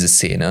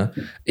Szene.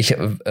 Ich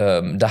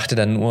dachte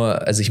dann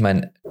nur, also ich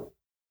meine,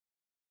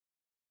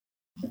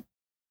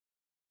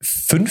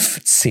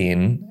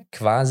 15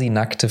 quasi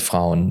nackte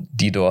Frauen,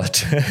 die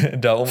dort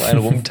da um einen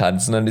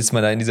rumtanzen, dann ist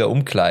man da in dieser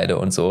Umkleide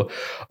und so.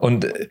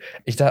 Und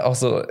ich dachte auch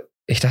so,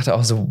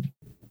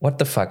 what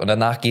the fuck? Und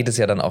danach geht es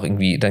ja dann auch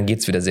irgendwie, dann geht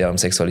es wieder sehr um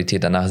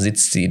Sexualität. Danach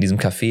sitzt sie in diesem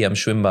Café am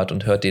Schwimmbad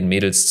und hört den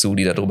Mädels zu,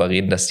 die darüber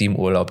reden, dass die im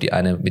Urlaub, die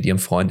eine mit ihrem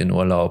Freund in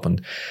Urlaub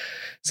und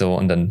so.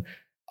 Und dann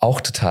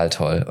auch total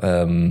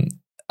toll.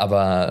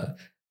 Aber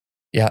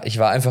ja, ich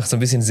war einfach so ein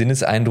bisschen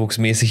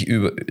sinneseindrucksmäßig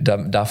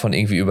davon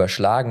irgendwie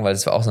überschlagen, weil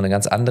es war auch so eine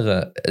ganz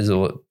andere,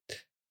 also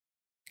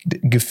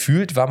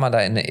gefühlt war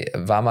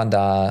man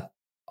da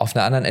auf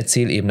einer anderen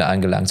Erzählebene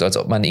angelangt, so als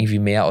ob man irgendwie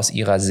mehr aus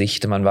ihrer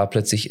Sicht,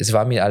 es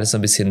war mir alles so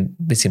ein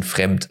bisschen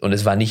fremd und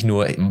es war nicht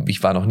nur,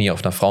 ich war noch nie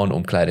auf einer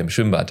Frauenumkleide im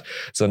Schwimmbad,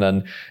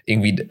 sondern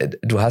irgendwie,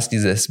 du hast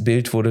dieses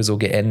Bild wurde so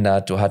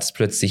geändert, du hattest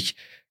plötzlich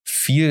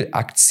viel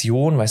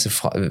Aktion, weißt du,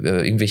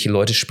 irgendwelche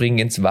Leute springen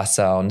ins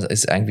Wasser und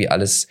es irgendwie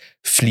alles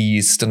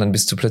fließt und dann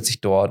bist du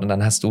plötzlich dort und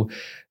dann hast du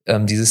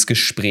dieses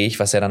Gespräch,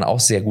 was ja dann auch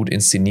sehr gut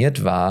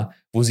inszeniert war,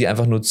 wo sie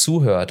einfach nur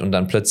zuhört und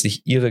dann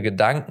plötzlich ihre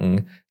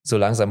Gedanken so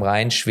langsam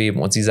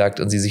reinschweben und sie sagt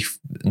und sie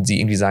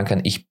irgendwie sagen kann,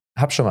 ich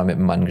habe schon mal mit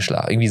einem Mann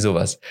geschlafen, irgendwie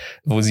sowas,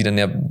 wo sie dann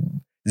ja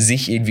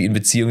sich irgendwie in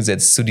Beziehung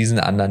setzt zu diesen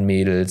anderen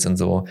Mädels und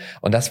so.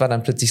 Und das war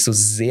dann plötzlich so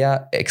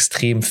sehr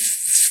extrem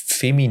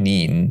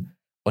feminin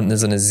und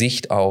so eine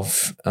Sicht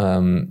auf,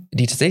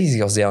 die tatsächlich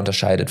sich auch sehr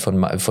unterscheidet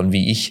von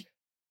wie ich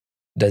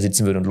da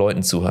sitzen würde und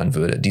Leuten zuhören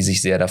würde, die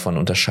sich sehr davon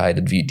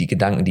unterscheidet, wie die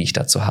Gedanken, die ich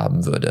dazu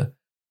haben würde.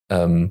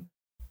 Und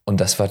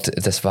das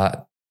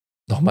war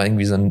nochmal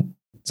irgendwie so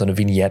eine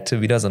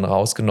Vignette wieder, so ein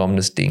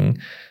rausgenommenes Ding,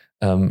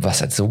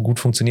 was halt so gut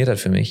funktioniert hat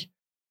für mich.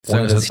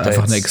 Das ist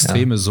einfach eine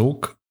extreme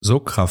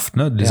Sogkraft,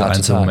 ne, diese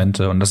einzelnen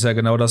Momente. Und das ist ja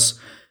genau das,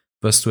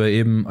 was du ja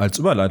eben als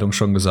Überleitung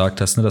schon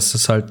gesagt hast, ne, dass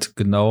das halt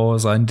genau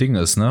sein Ding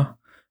ist, ne?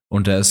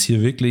 Und der es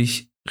hier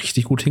wirklich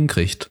richtig gut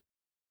hinkriegt.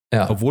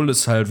 Ja. Obwohl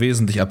es halt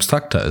wesentlich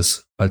abstrakter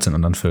ist als in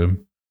anderen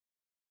Filmen.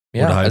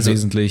 Ja, oder halt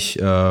wesentlich,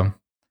 wie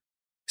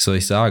soll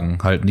ich sagen,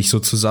 halt nicht so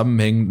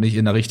zusammenhängend, nicht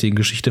in der richtigen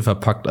Geschichte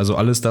verpackt. Also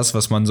alles das,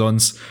 was man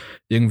sonst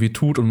irgendwie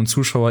tut, um einen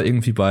Zuschauer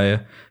irgendwie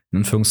bei, in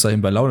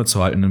Anführungszeichen, bei Laune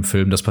zu halten im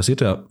Film, das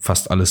passiert ja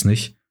fast alles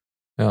nicht.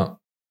 Ja.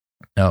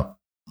 Ja,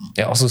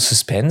 auch so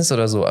Suspense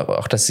oder so, aber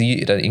auch, dass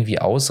sie dann irgendwie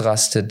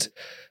ausrastet,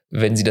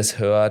 wenn sie das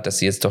hört, dass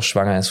sie jetzt doch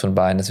schwanger ist von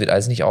beiden. Das wird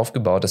alles nicht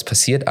aufgebaut, das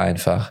passiert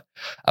einfach.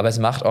 Aber es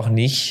macht auch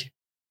nicht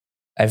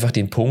einfach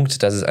den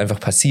Punkt, dass es einfach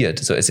passiert.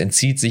 So, es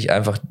entzieht sich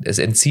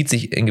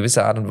in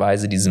gewisser Art und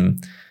Weise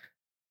diesem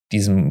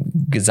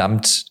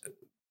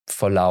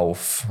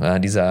Gesamtverlauf, ja,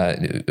 dieser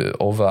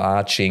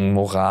overarching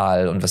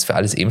Moral und was wir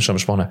alles eben schon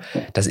besprochen haben.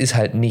 Das ist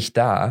halt nicht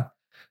da.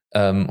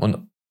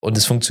 Und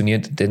es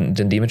funktioniert, denn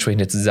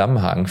dementsprechend der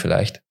Zusammenhang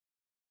vielleicht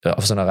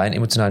auf so einer rein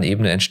emotionalen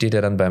Ebene entsteht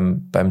ja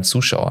dann beim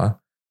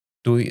Zuschauer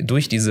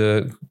durch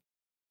diese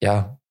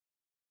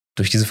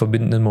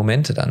verbindenden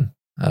Momente dann.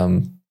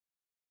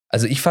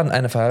 Also ich fand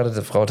Eine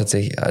verheiratete Frau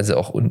tatsächlich, also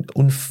auch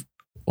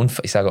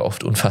ich sage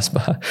oft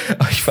unfassbar,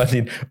 aber ich fand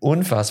ihn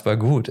unfassbar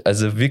gut.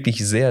 Also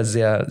wirklich sehr,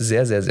 sehr,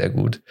 sehr, sehr, sehr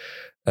gut.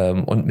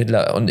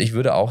 Und ich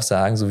würde auch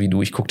sagen, so wie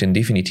du, ich gucke den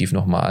definitiv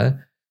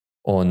nochmal.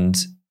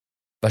 Und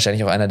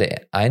wahrscheinlich auch einer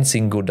der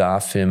einzigen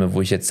Godard-Filme,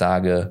 wo ich jetzt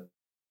sage,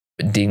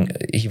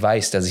 ich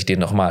weiß, dass ich den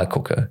nochmal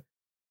gucke.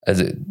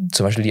 Also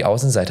zum Beispiel die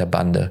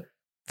Außenseiterbande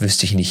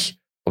wüsste ich nicht,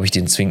 ob ich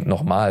den zwingend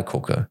nochmal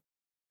gucke.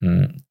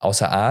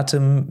 Außer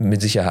Atem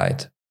mit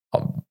Sicherheit.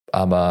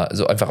 Aber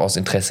so einfach aus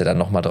Interesse dann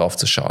nochmal drauf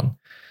zu schauen.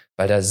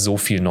 Weil da so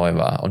viel neu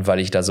war und weil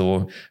ich da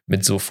so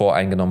mit so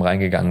voreingenommen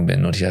reingegangen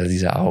bin und ich hatte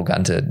dieser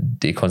arrogante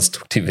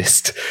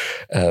Dekonstruktivist.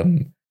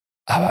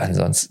 Aber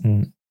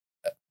ansonsten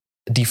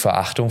Die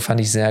Verachtung fand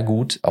ich sehr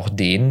gut, auch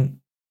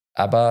den,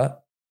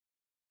 aber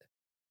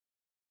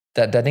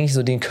da denke ich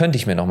so, den könnte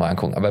ich mir nochmal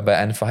angucken, aber bei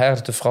Eine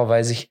verheiratete Frau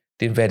weiß ich,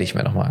 den werde ich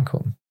mir nochmal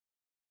angucken.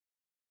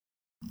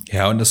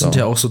 Ja, und das sind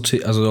ja auch so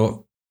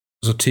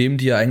Themen,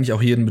 die ja eigentlich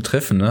auch jeden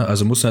betreffen, ne?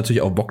 Also musst du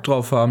natürlich auch Bock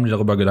drauf haben, dir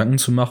darüber Gedanken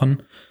zu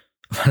machen,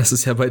 weil das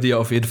ist ja bei dir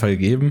auf jeden Fall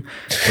gegeben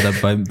oder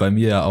bei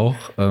mir ja auch.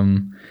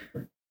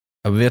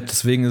 Aber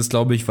deswegen ist es,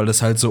 glaube ich, weil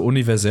das halt so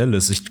universell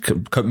ist.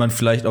 Könnte man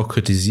vielleicht auch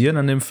kritisieren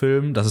an dem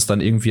Film, dass es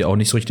dann irgendwie auch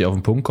nicht so richtig auf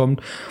den Punkt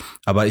kommt.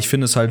 Aber ich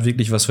finde es halt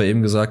wirklich, was wir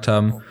eben gesagt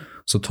haben,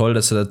 so toll,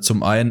 dass er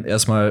zum einen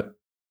erstmal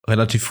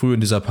relativ früh in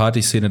dieser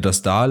Partyszene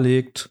das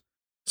darlegt,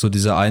 so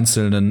diese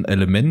einzelnen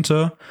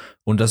Elemente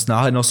und das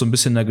nachher noch so ein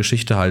bisschen in der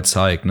Geschichte halt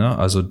zeigt, ne?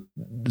 Also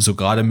so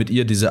gerade mit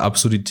ihr diese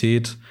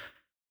Absurdität,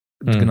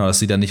 genau, dass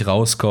sie da nicht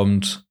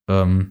rauskommt,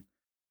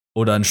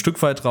 oder ein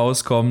Stück weit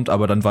rauskommt,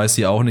 aber dann weiß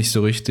sie auch nicht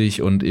so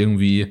richtig und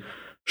irgendwie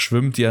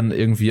schwimmt die dann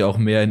irgendwie auch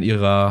mehr in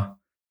ihrer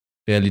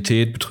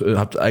Realität,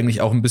 habt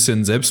eigentlich auch ein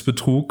bisschen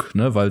Selbstbetrug,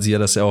 ne, weil sie ja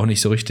das ja auch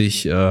nicht so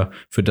richtig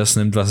für das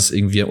nimmt, was es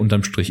irgendwie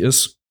unterm Strich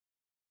ist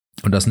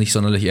und das nicht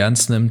sonderlich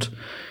ernst nimmt.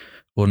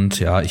 Und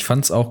ja, ich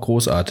fand's auch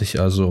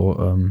großartig,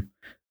 also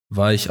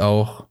war ich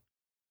auch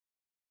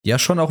ja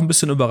schon auch ein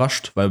bisschen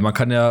überrascht, weil man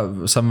kann ja,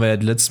 das haben wir ja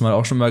letztes Mal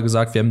auch schon mal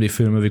gesagt, wir haben die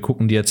Filme, wir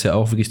gucken die jetzt ja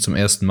auch wirklich zum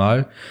ersten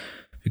Mal.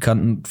 Wir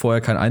kannten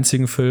vorher keinen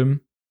einzigen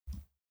Film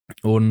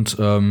und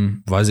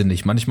weiß ich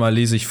nicht, manchmal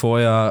lese ich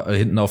vorher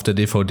hinten auf der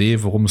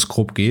DVD, worum es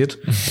grob geht,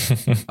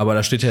 aber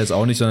da steht ja jetzt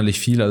auch nicht sonderlich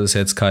viel, also ist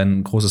ja jetzt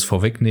kein großes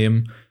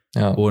Vorwegnehmen.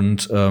 Ja.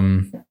 Und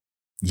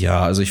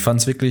ja, also ich fand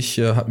es wirklich,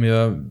 hat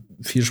mir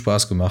viel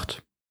Spaß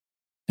gemacht.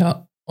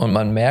 Ja, und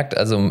man merkt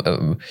also,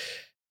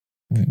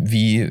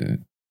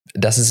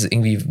 dass es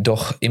irgendwie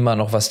doch immer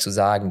noch was zu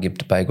sagen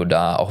gibt bei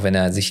Godard, auch wenn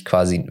er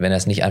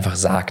es nicht einfach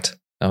sagt,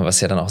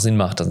 was ja dann auch Sinn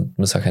macht, das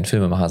muss ja kein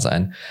Filmemacher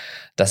sein,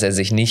 dass er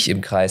sich nicht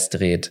im Kreis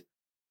dreht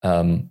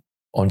und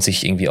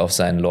sich irgendwie auf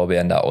seinen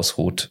Lorbeeren da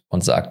ausruht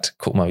und sagt,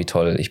 guck mal, wie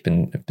toll, ich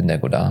bin der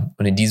Godard.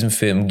 Und in diesem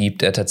Film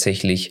gibt er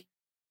tatsächlich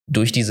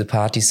durch diese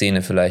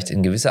Partyszene vielleicht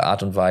in gewisser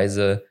Art und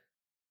Weise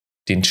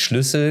den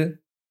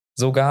Schlüssel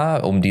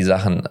sogar, um die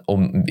Sachen,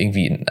 um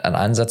irgendwie einen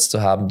Ansatz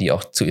zu haben, die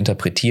auch zu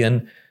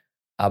interpretieren,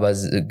 aber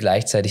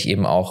gleichzeitig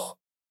eben auch,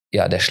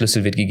 ja, der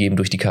Schlüssel wird gegeben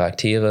durch die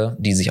Charaktere,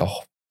 die sich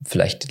auch,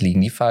 vielleicht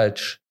liegen die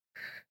falsch,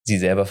 sie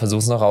selber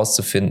versuchen es noch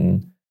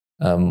rauszufinden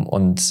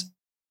dadurch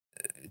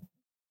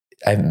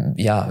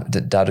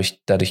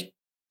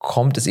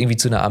kommt es irgendwie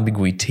zu einer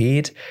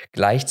Ambiguität,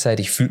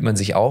 gleichzeitig fühlt man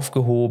sich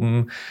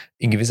aufgehoben,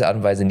 in gewisser Art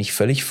und Weise nicht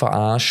völlig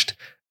verarscht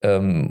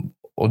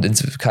und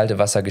ins kalte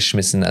Wasser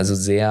geschmissen, also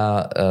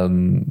sehr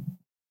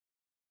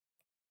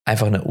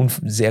einfach eine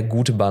sehr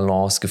gute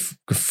Balance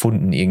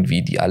gefunden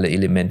irgendwie, die alle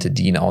Elemente,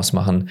 die ihn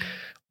ausmachen,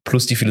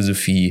 plus die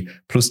Philosophie,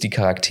 plus die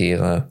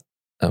Charaktere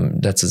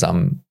da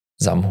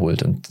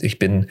zusammenholt. Und ich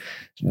bin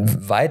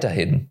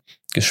weiterhin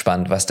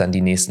gespannt, was dann die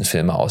nächsten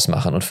Filme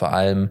ausmachen und vor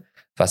allem,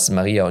 was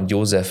Maria und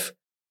Josef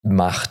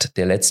macht,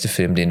 der letzte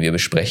Film, den wir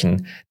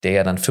besprechen, der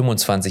ja dann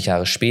 25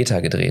 Jahre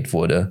später gedreht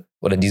wurde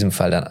oder in diesem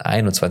Fall dann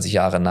 21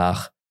 Jahre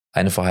nach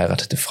eine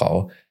verheiratete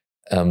Frau.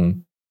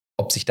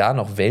 Ob sich da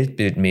noch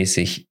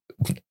weltbildmäßig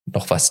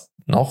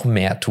noch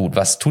mehr tut.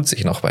 Was tut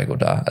sich noch bei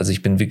Godard? Also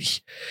ich bin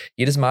wirklich,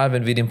 jedes Mal,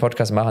 wenn wir den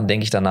Podcast machen,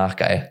 denke ich danach,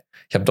 geil,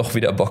 ich habe doch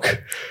wieder Bock,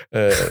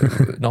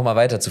 nochmal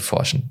weiter zu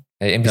forschen.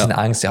 Ein bisschen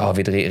Angst,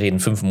 wir reden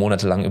 5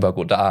 Monate lang über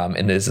Godard, am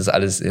Ende ist es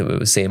alles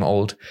same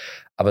old.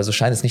 Aber so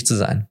scheint es nicht zu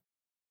sein.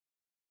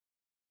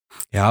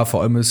 Ja,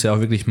 vor allem ist ja auch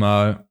wirklich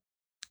mal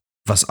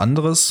was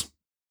anderes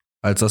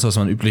als das, was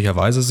man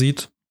üblicherweise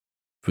sieht.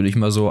 Würde ich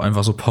mal so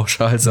einfach so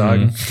pauschal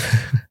sagen.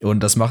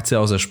 Und das macht es ja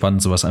auch sehr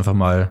spannend, sowas einfach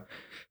mal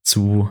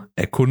zu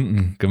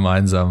erkunden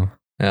gemeinsam.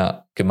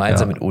 Ja,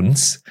 gemeinsam mit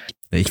uns.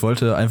 Ich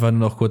wollte einfach nur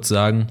noch kurz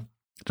sagen,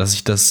 dass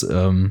ich das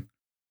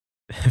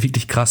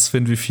wirklich krass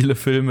finde, wie viele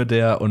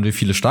Filme und wie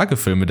viele starke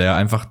Filme der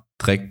einfach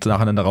direkt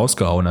nacheinander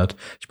rausgehauen hat.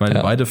 Ich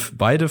meine,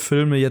 beide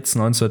Filme jetzt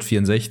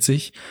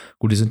 1964,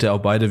 gut, die sind ja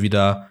auch beide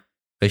wieder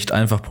recht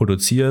einfach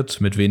produziert,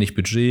 mit wenig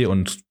Budget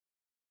und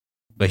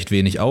recht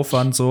wenig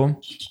Aufwand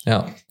so.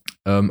 Ja.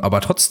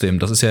 Aber trotzdem,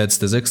 das ist ja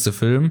jetzt der 6.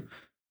 Film,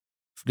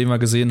 den wir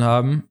gesehen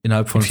haben,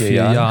 innerhalb von 4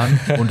 Jahren.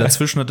 Und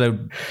dazwischen hat er,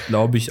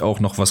 glaube ich,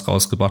 auch noch was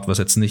rausgebracht, was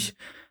jetzt nicht,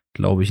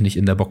 glaube ich, nicht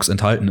in der Box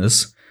enthalten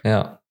ist.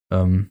 Ja.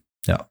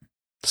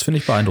 Das finde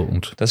ich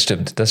beeindruckend. Das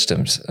stimmt.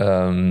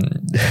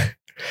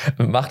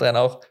 Macht einen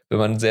auch, wenn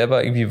man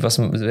selber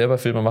selber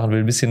Filme machen will,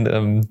 ein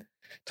bisschen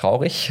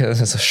traurig.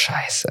 Das ist so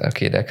scheiße.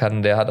 Okay,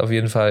 der hat auf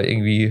jeden Fall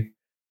irgendwie,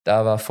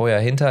 da war Feuer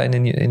hinter in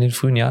den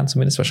frühen Jahren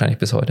zumindest, wahrscheinlich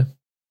bis heute.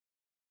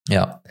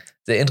 Ja,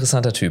 sehr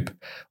interessanter Typ.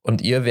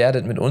 Und ihr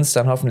werdet mit uns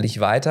dann hoffentlich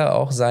weiter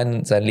auch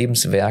sein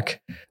Lebenswerk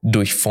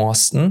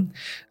durchforsten.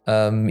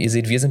 Ihr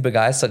seht, wir sind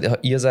begeistert,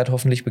 ihr seid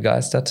hoffentlich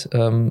begeistert,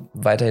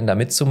 weiterhin da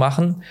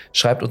mitzumachen.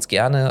 Schreibt uns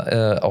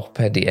gerne auch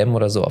per DM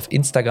oder so auf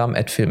Instagram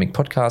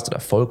 @filmicpodcast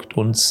oder folgt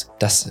uns.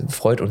 Das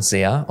freut uns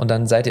sehr. Und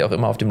dann seid ihr auch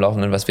immer auf dem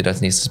Laufenden, was wird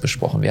als nächstes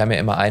besprochen. Wir haben ja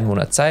immer 1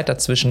 Monat Zeit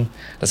dazwischen.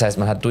 Das heißt,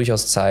 man hat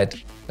durchaus Zeit,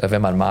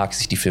 wenn man mag,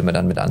 sich die Filme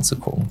dann mit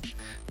anzugucken.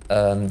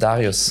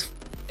 Darius,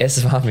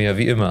 es war mir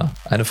wie immer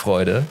eine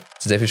Freude.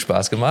 Sehr viel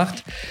Spaß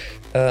gemacht.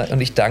 Und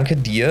ich danke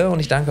dir und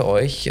ich danke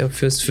euch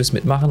fürs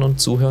Mitmachen und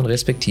Zuhören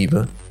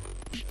respektive.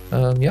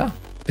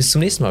 Bis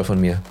zum nächsten Mal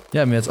von mir.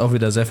 Ja, mir hat es auch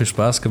wieder sehr viel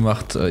Spaß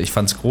gemacht. Ich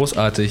fand es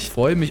großartig.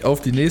 Freue mich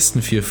auf die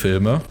nächsten 4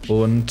 Filme.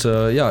 Und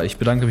ich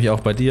bedanke mich auch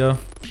bei dir,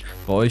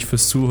 bei euch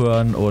fürs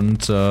Zuhören.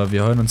 Und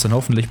wir hören uns dann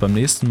hoffentlich beim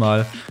nächsten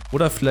Mal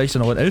oder vielleicht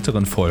dann auch in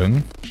älteren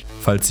Folgen.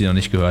 Falls ihr noch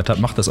nicht gehört habt,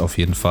 macht das auf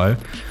jeden Fall.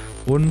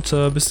 Und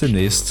bis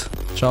demnächst.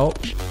 Ciao.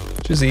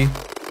 Tschüssi.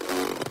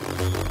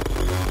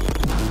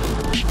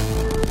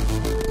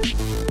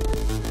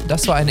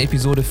 Das war eine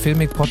Episode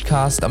Filmic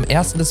Podcast am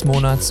 1. des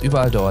Monats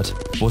überall dort,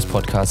 wo es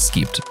Podcasts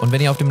gibt. Und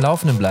wenn ihr auf dem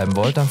Laufenden bleiben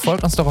wollt, dann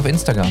folgt uns doch auf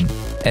Instagram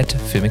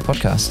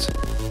 @filmicpodcast.